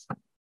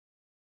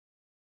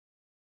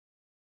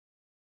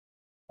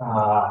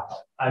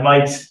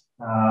might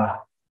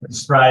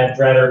describe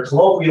rather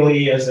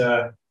colloquially as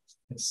a,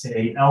 let's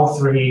say,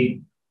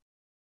 L3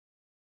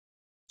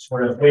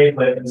 sort of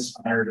wavelet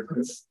inspired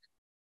proof.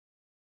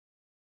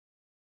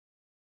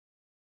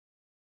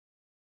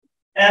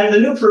 And the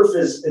new proof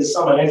is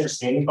somewhat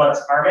interesting, but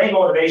our main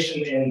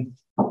motivation in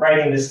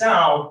writing this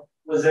down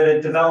was that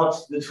it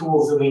developed the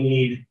tools that we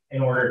need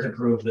in order to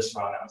prove the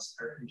strong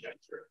Onsager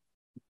conjecture.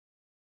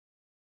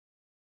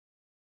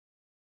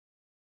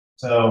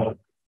 So,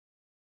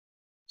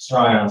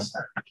 strong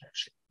Onsager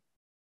conjecture.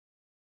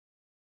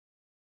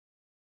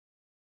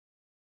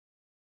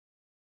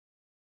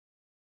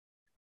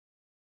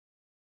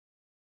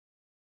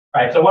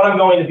 All right, so what I'm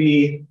going to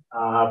be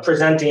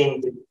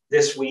presenting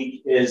this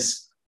week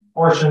is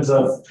portions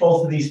of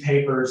both of these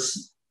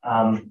papers,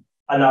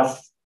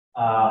 enough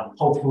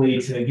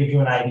hopefully to give you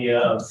an idea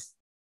of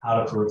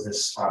how to prove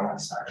this strong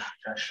Onsager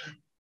conjecture.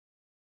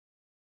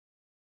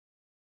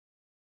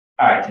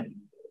 All right.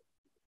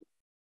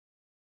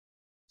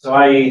 So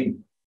I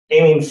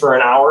aiming for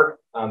an hour,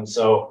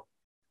 so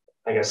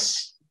I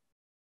guess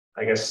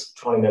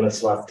 20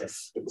 minutes left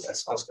if that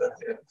sounds good.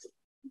 Yeah.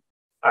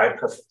 All right,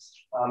 perfect.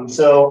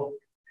 So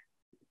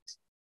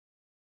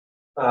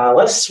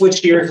let's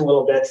switch gears a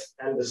little bit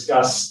and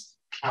discuss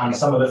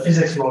some of the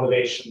physics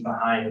motivation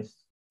behind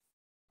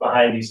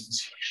these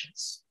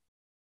considerations.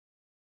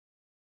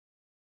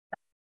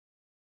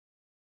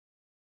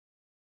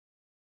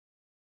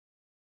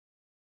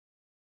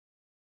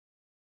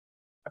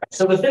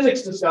 So the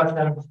physics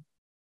discussion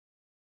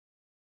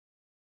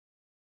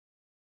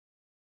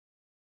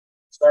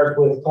starts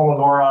with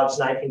Kolmogorov's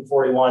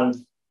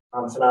 1941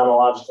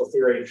 phenomenological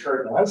theory of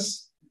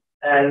turbulence,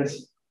 and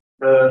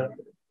the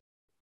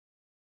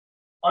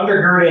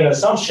undergirding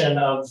assumption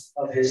of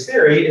his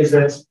theory is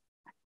that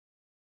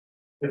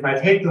if I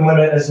take the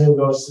limit as nu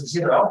goes to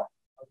 0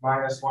 of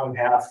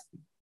 -1/2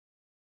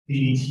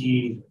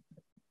 ddt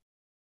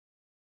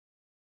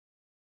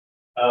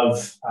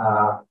of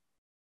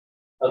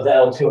the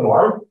L2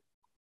 norm,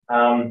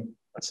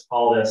 let's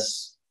call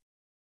this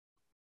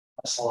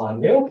epsilon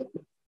nu,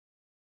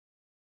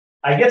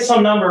 I get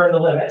some number in the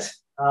limit,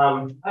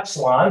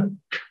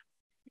 epsilon,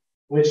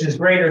 which is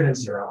greater than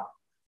 0.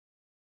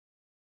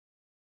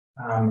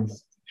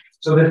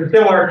 So this is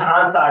similar to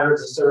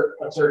Onsager's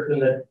assertion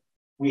that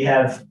we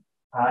have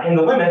in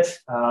the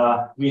limit,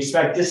 we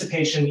expect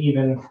dissipation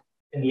even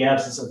in the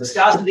absence of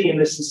viscosity, and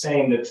this is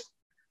saying that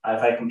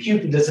if I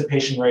compute the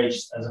dissipation rate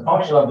as a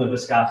function of the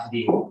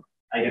viscosity,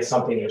 I get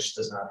something which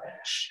does not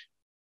vanish.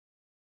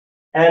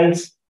 And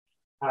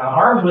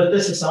armed with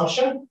this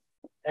assumption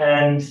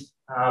and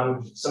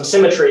some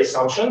symmetry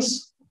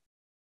assumptions,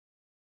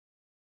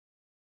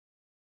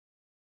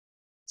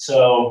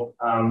 so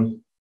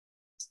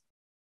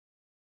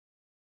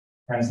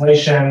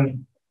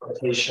translation,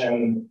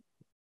 rotation,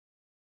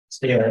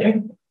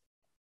 scaling.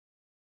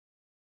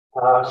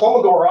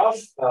 Kolmogorov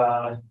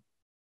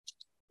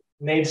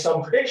made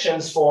some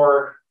predictions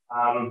for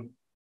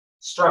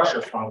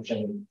structure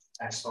function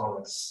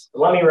exponents.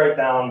 Let me write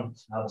down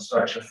the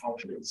structure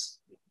functions.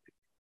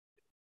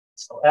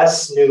 So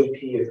S nu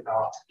P is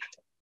out.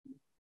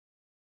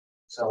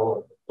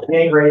 So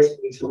integrate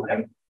into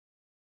M.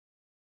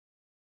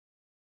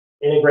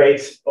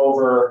 Integrate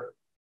over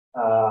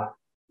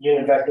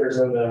unit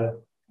vectors in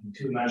the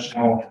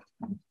two-dimensional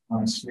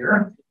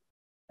sphere.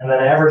 And then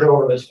average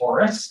over the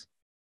torus.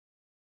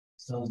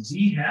 So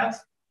Z hat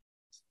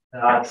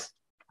dot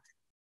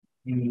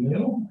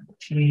mu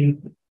T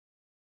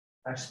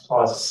x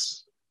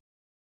plus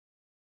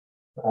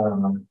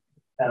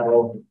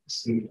L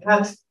C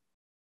hat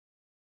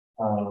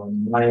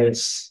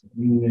minus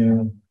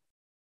mu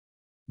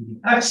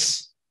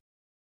x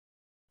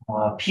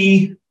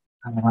P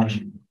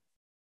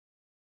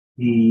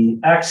the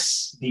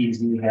x the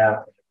Z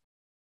hat.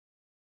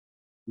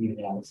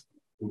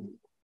 All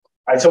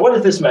right, so what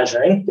is this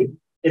measuring?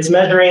 It's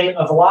measuring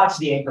a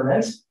velocity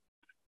increment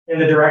in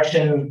the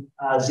direction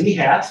Z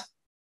hat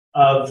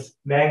of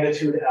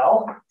magnitude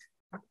L,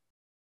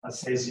 let's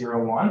say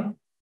 0, 1.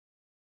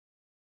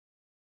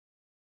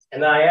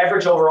 And then I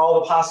average over all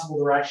the possible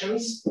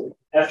directions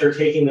after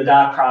taking the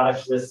dot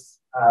product with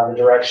the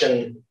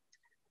direction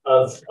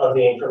of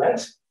the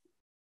increment.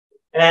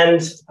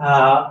 And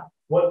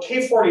what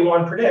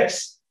K41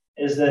 predicts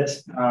is that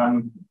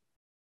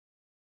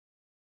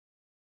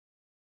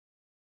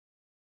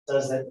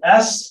says that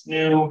S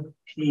nu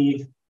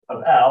P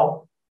of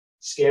L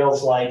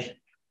scales like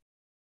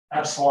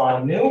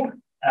epsilon nu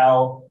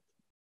L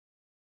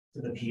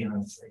to the P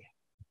on 3.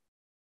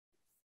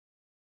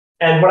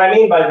 And what I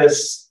mean by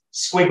this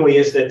squiggly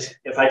is that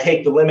if I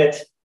take the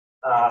limit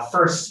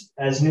first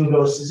as nu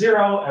goes to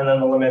 0, and then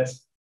the limit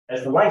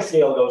as the length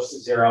scale goes to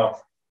 0,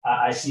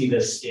 I see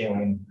this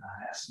scaling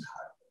asymptotically.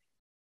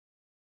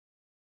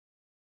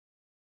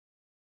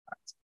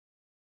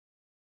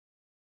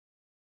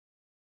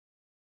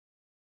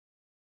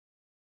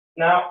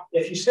 Now,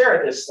 if you stare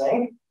at this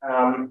thing,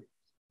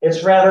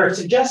 it's rather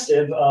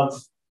suggestive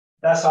of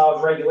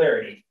Bessov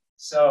regularity.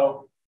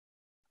 So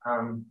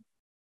the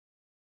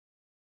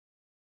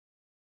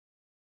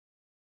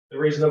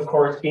reason, of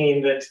course,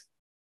 being that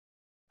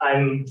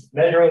I'm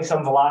measuring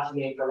some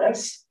velocity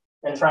increments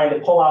and trying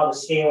to pull out a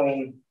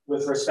scaling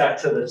with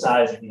respect to the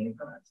size of the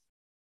increment.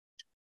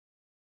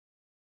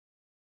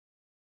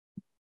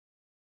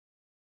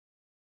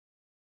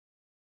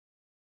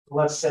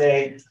 Let's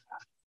say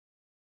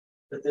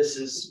that this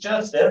is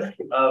suggestive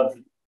of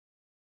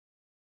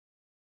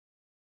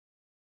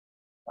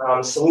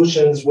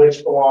solutions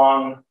which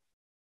belong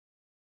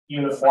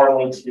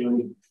uniformly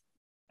to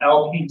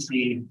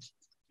LPT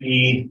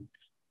B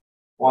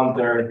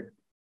 1/3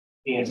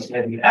 E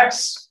infinity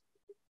X,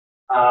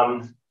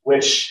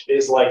 which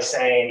is like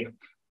saying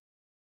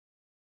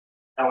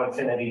L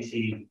infinity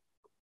T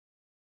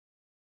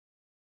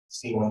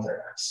C 1/3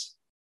 X.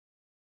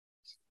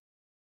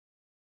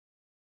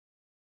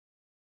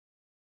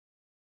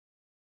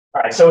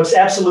 All right, so it's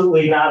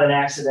absolutely not an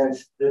accident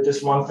that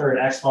this 1/3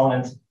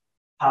 exponent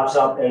pops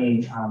up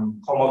in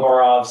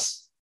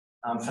Kolmogorov's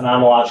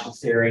phenomenological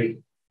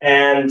theory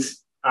and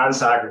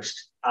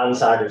Onsager's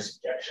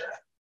conjecture.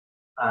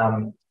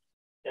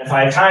 If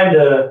I have time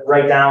to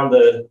write down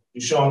the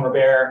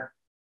Duchon-Robert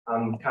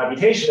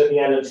computation at the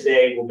end of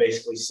today, we'll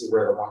basically see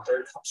where the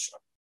 1/3 comes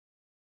from.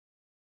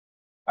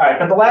 All right,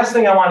 but the last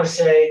thing I want to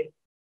say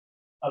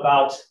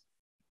about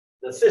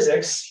the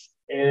physics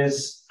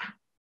is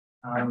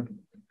on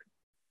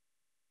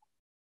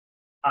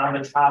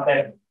the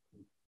topic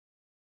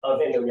of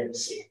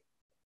intermittency.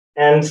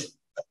 And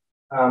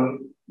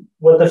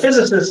what the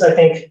physicists, I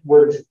think,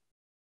 would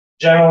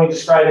generally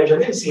describe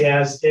intermittency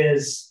as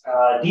is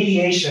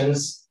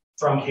deviations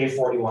from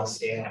K41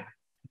 scaling.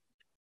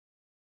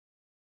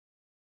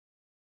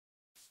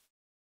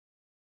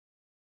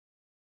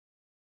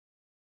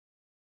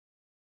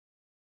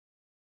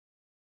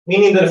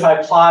 Meaning that if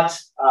I plot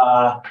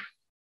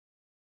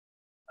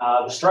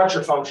the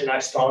structure function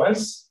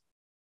exponents,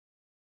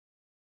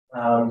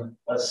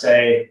 let's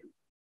say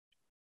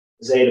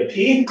zeta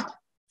p.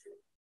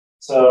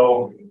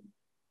 So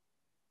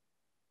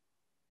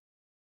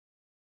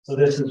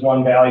this is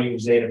one value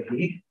of zeta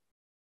p.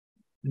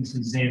 This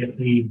is zeta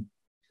p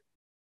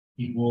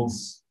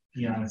equals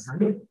p on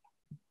 3.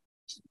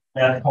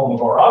 That's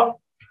Kolmogorov.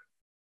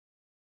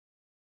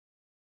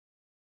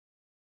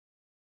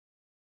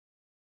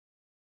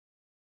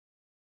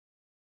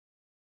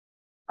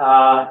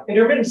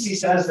 Intermittency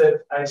says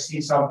that I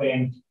see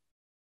something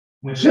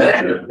which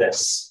is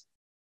this.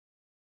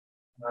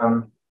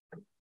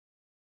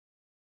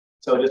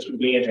 So this would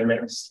be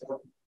intermittency.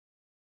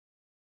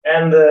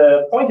 And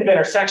the point of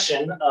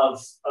intersection of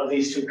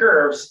these two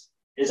curves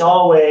is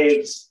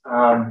always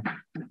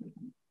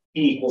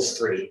p equals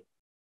 3,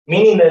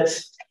 meaning that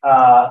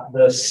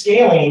the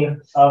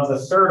scaling of the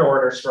third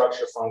order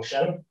structure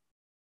function,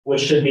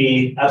 which should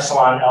be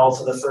epsilon L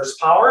to the first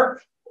power,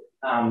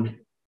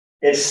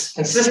 it's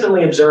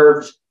consistently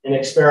observed in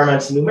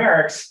experiments and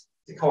numerics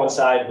to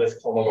coincide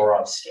with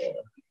Kolmogorov's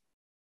scaling.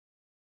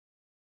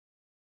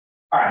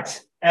 All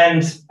right,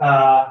 and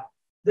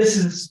this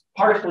is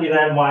partially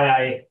then why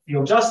I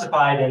feel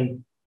justified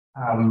in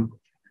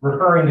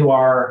referring to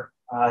our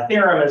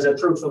theorem as a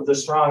proof of the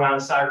strong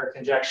Onsager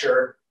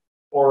conjecture,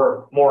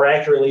 or more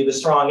accurately, the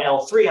strong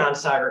L3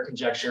 Onsager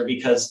conjecture,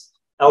 because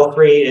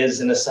L3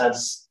 is, in a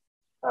sense,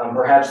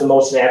 perhaps the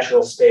most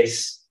natural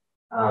space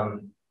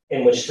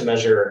in which to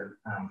measure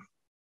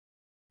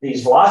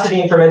these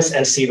velocity increments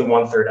and see the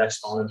 1/3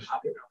 exponent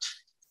popping out.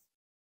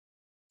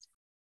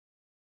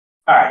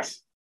 All right.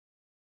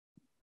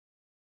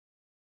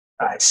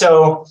 All right,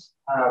 so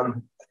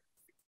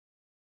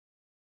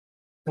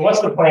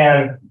what's the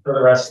plan for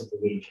the rest of the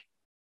week?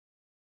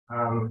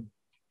 All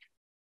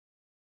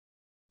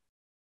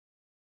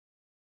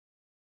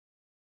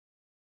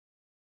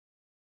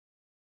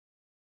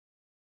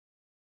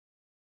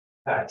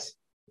right.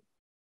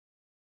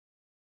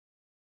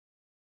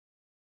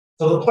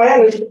 So the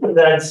plan is to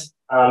present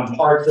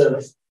parts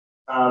of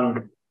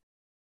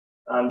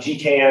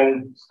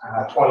GKN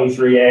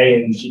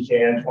 23A and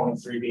GKN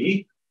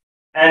 23B.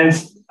 And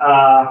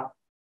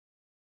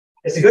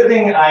it's a good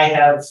thing I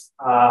have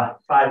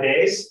 5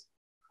 days,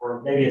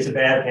 or maybe it's a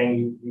bad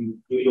thing,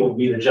 you'll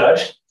be the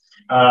judge,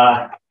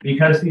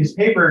 because these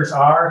papers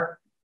are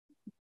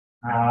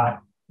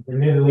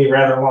admittedly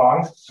rather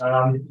long.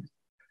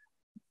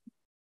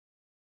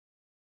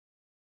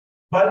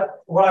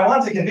 But what I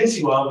want to convince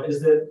you of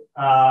is that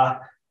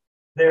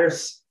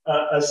there's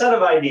a set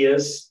of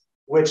ideas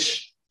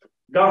which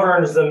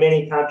governs the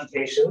many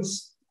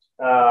computations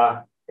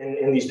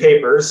in these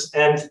papers.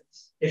 And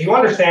if you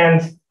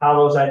understand how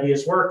those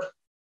ideas work,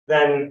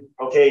 then,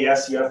 okay,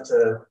 yes, you have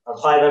to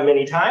apply them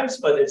many times,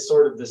 but it's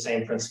sort of the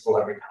same principle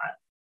every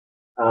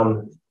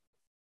time.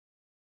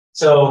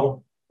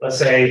 So let's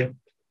say,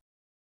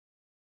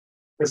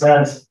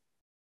 present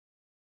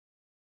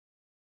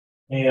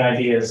any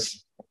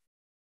ideas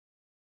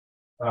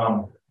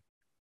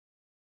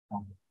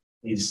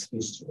these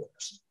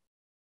tools.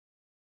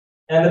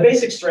 And the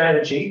basic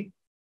strategy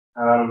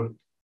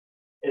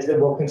is that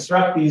we'll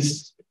construct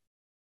these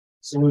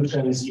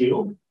solutions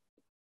U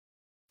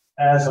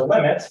as a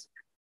limit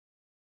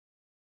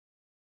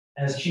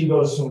as Q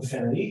goes to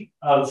infinity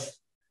of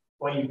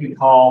what you could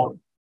call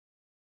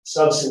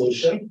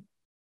subsolution.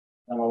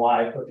 I don't know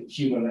why I put the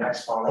Q in the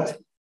exponent.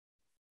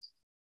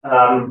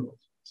 And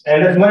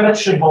this limit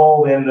should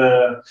hold in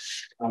the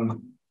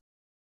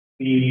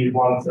B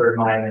 1/3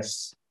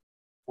 minus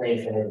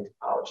infinity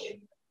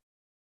topology.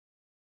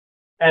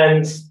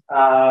 And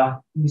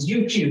these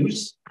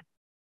UQs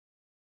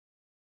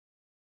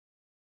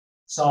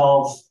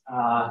solve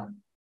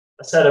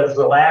a set of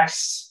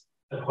relaxed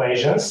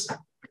equations.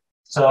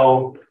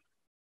 So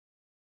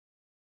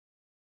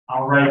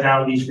I'll write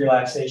down these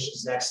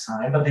relaxations next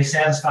time, but they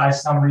satisfy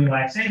some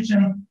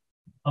relaxation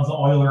of the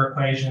Euler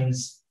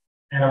equations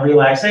and a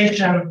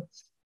relaxation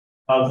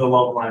of the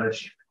local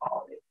energy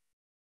inequality.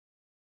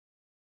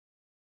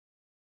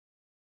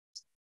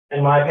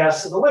 And when I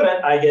pass to the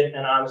limit, I get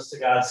an honest to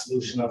God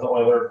solution of the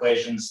Euler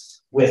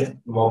equations with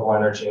local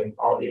energy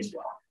inequality as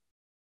well.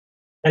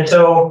 And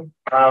so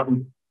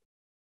the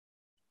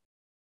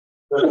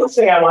first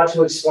thing I want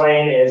to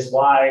explain is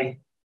why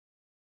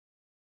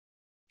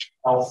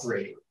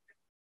L3.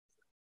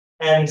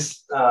 And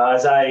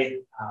as I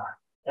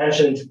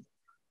mentioned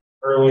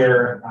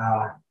earlier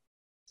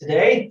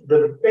today,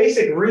 the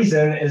basic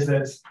reason is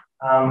that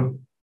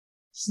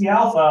C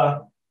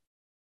alpha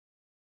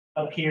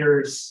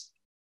appears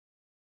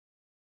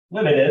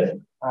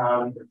limited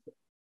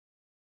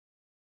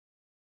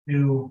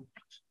to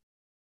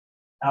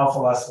alpha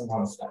less than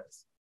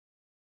 1/5.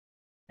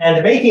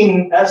 And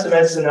making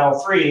estimates in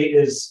L3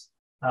 is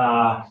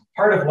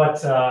part of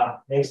what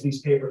makes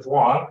these papers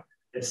long.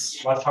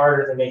 It's much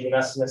harder than making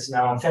estimates in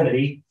L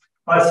infinity.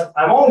 But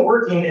I'm only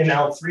working in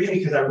L3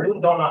 because I really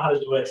don't know how to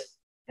do it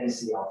in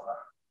C alpha.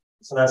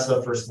 So that's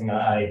the first thing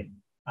I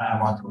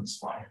want to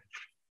explain.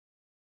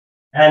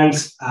 And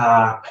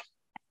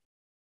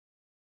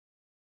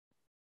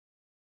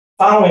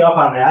following up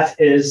on that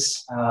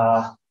is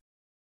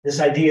this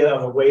idea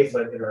of a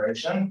wavelet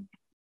iteration.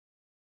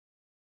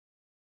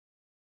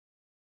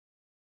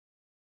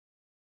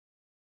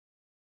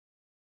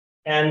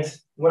 And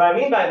what I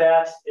mean by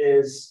that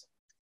is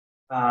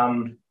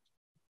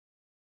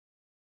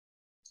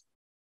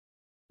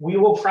we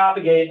will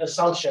propagate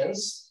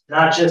assumptions,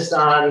 not just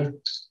on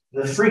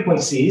the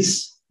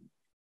frequencies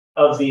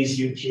of these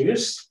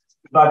UQs,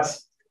 but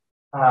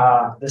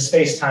the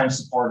space-time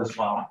support as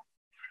well.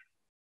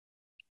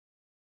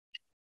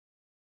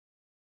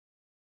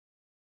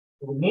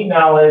 We need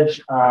knowledge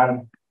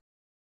on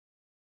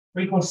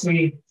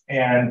frequency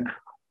and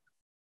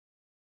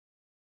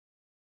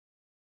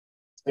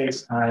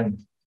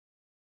space-time.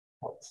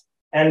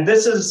 And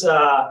this is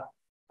a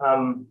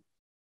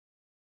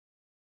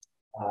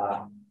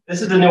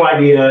new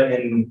idea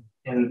in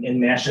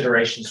Nash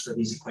iterations for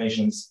these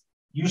equations.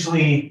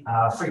 Usually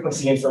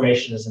frequency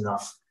information is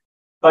enough.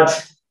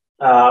 But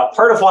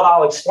part of what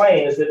I'll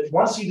explain is that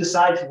once you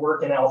decide to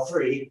work in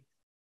L3,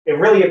 it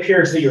really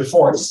appears that you're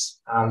forced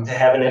to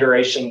have an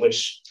iteration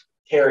which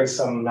carries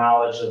some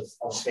knowledge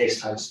of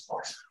space-time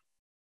support.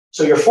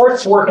 So you're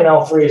forced to work in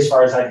L3 as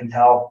far as I can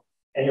tell,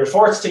 and you're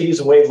forced to use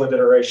a wavelet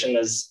iteration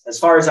as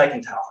far as I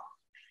can tell.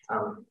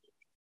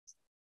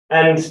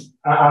 And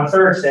on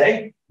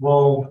Thursday,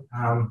 we'll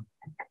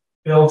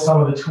build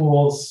some of the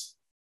tools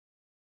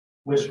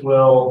which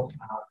will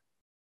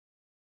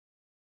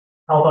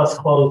help us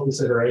close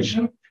this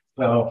iteration.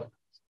 So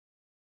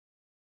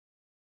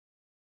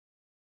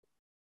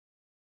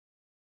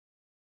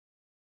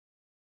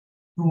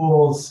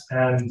tools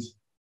and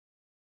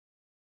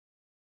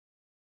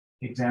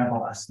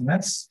example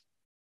estimates.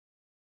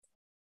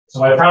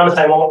 So I promise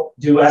I won't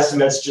do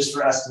estimates just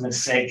for estimates'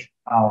 sake.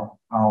 I'll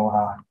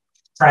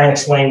try and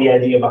explain the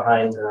idea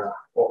behind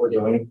what we're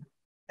doing.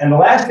 And the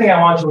last thing I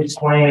want to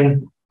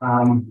explain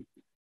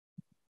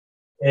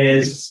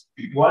is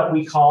what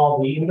we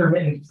call the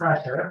intermittent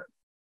pressure.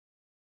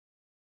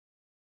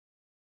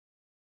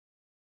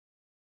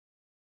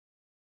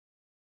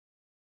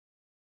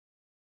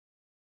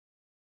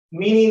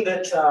 Meaning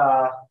that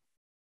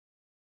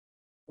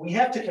we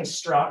have to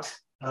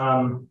construct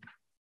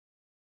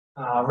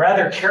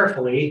rather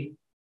carefully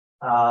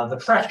the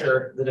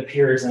pressure that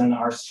appears in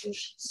our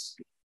solutions.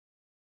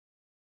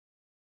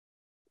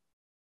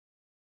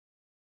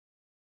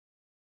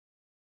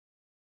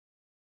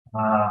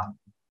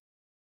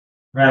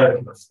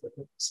 Rather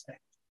carefully.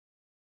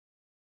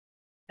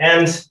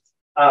 And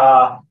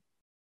I'm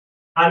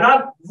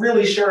not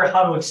really sure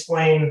how to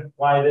explain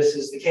why this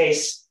is the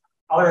case,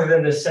 other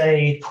than to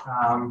say,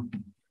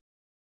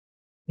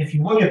 if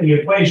you look at the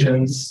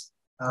equations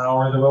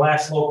or the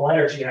relaxed local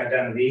energy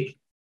identity,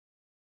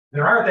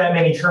 there aren't that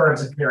many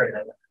terms appearing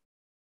in it.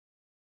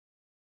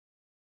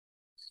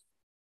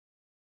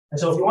 And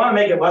so if you want to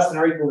make it less than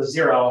or equal to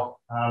 0,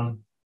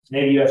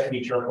 maybe you have to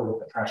be careful with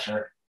the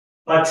pressure.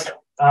 But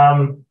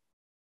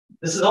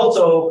this is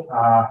also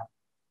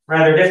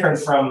rather different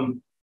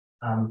from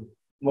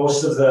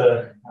most of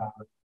the,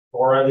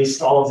 or at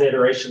least all of the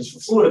iterations for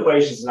fluid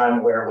equations that I'm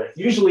aware with.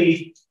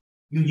 Usually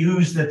you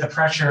use that the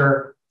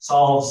pressure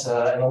solves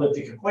an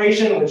elliptic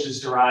equation, which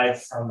is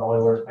derived from the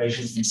Euler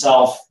equations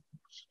themselves.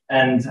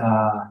 And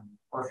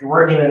or if you're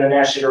working in a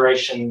Nash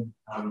iteration,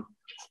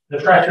 the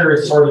pressure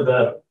is sort of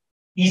the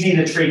easy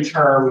to treat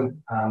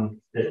term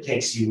that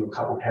takes you a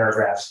couple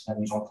paragraphs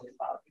and you don't think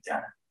about it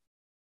again.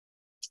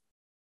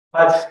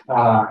 But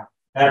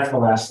that's the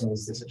last thing,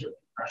 is this intermittent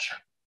pressure.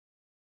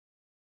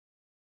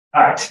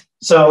 All right,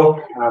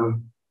 so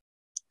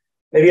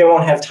maybe I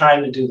won't have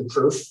time to do the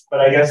proof, but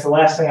I guess the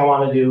last thing I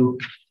want to do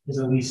is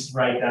at least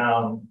write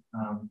down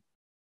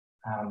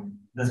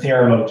the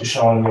theorem of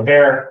Duchamp and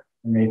Novack,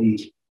 and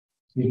maybe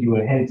give you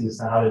a hint as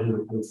to how to do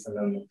the proof, and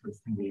then the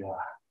proof can be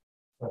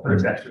the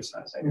first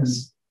exercise, I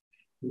guess.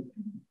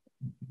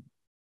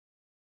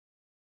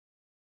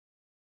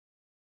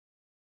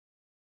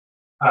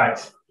 All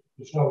right.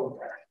 So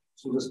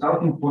the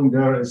starting point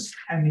there is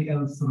any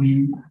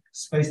L3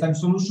 space-time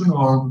solution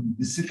or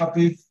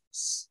dissipative?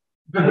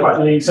 Good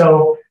question.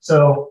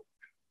 So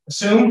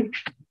assume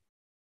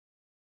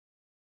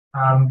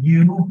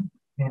U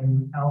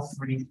in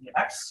L3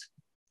 X.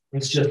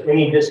 It's just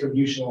any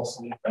distributional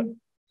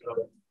solution.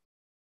 So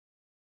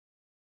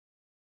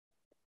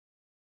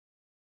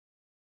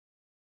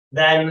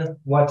then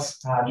what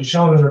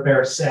Duchamp and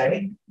Novack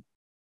say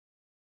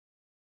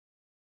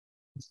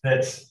is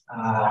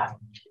that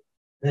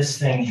this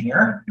thing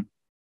here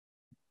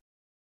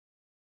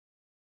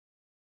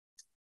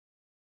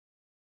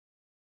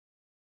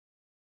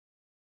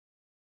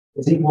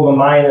is equal to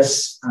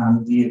minus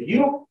d of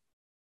u,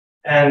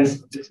 and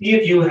the d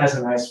of u has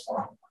a nice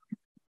formula.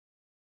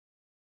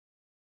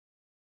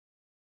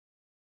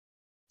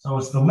 So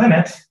it's the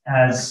limit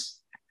as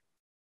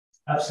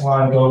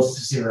epsilon goes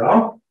to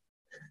 0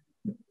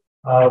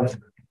 of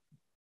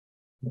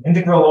the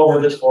integral over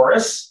the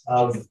torus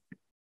of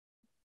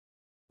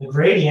the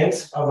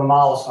gradient of a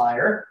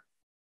mollifier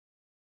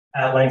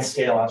at length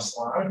scale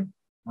epsilon.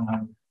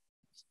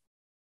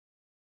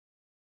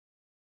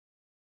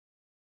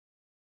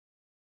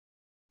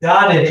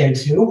 Dotted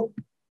into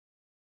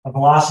a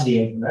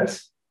velocity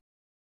increment.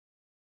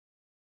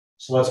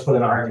 So let's put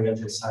an argument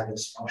inside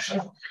this function.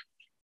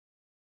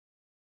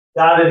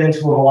 Dotted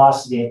into a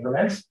velocity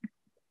increment.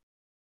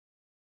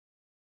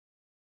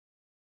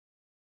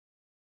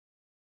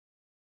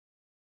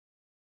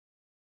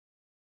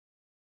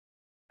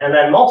 And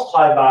then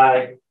multiplied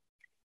by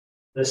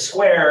the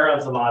square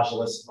of the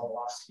modulus of the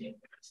velocity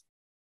increment,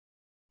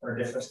 or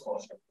difference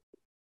quotient.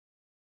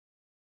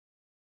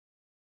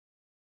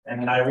 And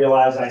then I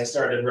realized I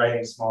started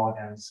writing small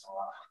again, so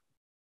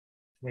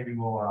maybe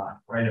we'll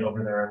write it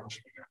over there.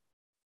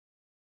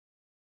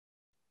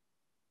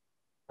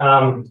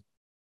 All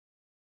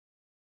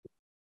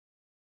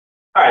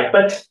right,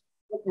 but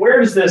where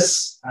does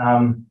this,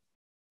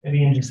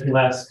 maybe in just the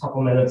last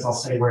couple minutes, I'll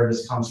say where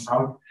this comes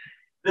from.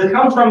 This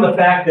comes from the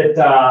fact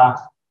that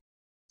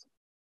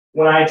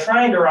when I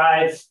try and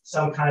derive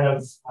some kind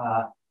of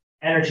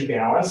energy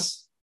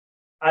balance,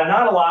 I'm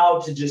not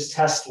allowed to just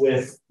test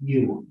with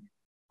U,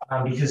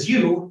 because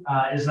U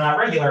is not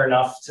regular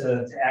enough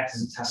to act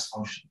as a test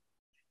function.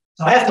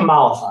 So I have to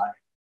mollify.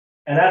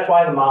 And that's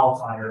why the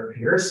mollifier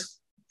appears.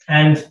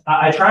 And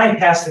I try and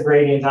pass the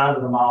gradient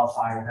onto the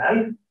mollifier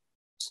then.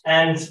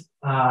 And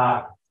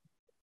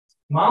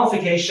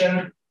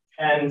mollification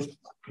and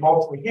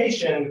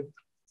multiplication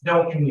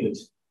don't commute.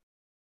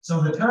 So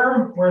the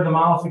term where the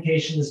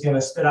mollification is going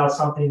to spit out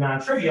something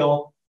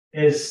non-trivial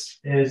is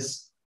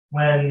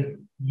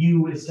when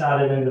u is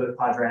dotted into the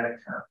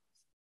quadratic term.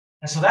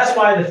 And so that's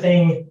why the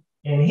thing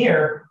in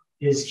here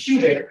is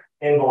cubic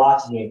in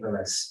velocity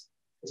increments.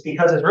 It's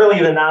because it's really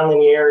the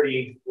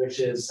nonlinearity which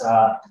is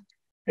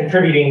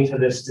contributing to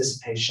this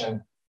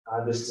dissipation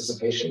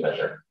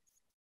measure.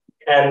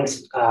 And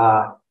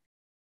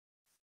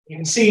you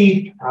can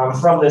see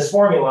from this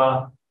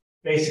formula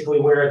basically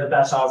where the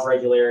Bessov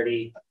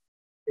regularity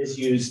is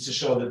used to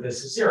show that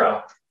this is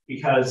 0,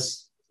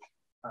 because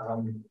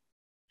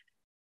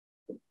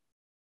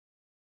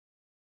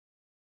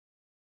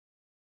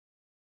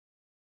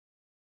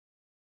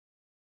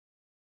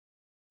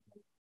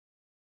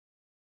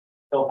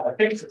so if I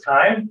pick the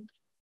time,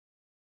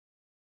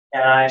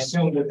 and I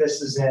assume that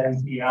this is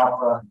in the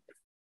alpha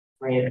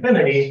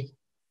pre-infinity,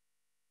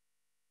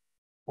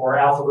 or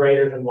alpha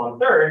greater than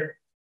 1/3,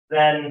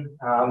 then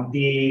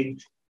the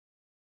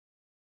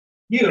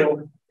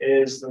u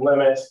is the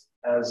limit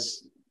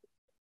as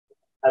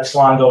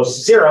epsilon goes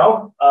to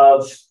 0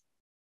 of,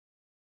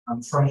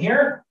 from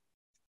here,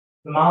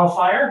 the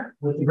mollifier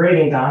with the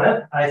gradient on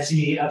it, I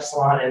see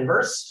epsilon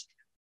inverse.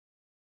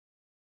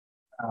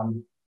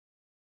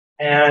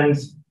 And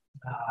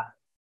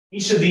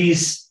each of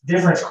these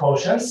difference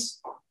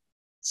quotients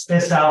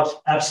spits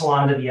out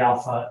epsilon to the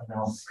alpha in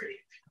L3.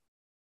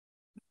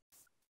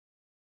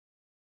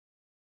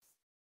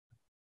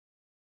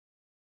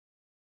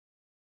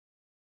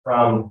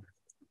 From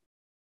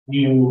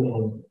u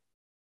in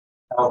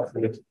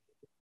L3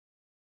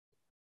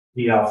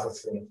 the alpha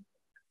 3.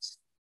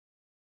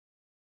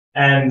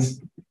 And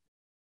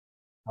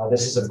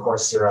this is, of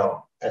course,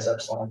 0 as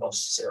epsilon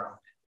goes to 0.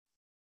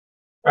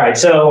 All right,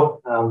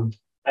 so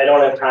I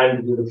don't have time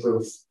to do the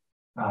proof.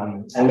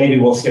 And maybe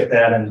we'll skip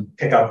that and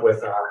pick up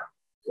with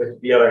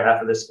the other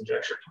half of this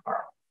conjecture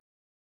tomorrow.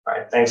 All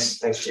right, thanks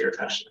for your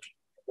attention.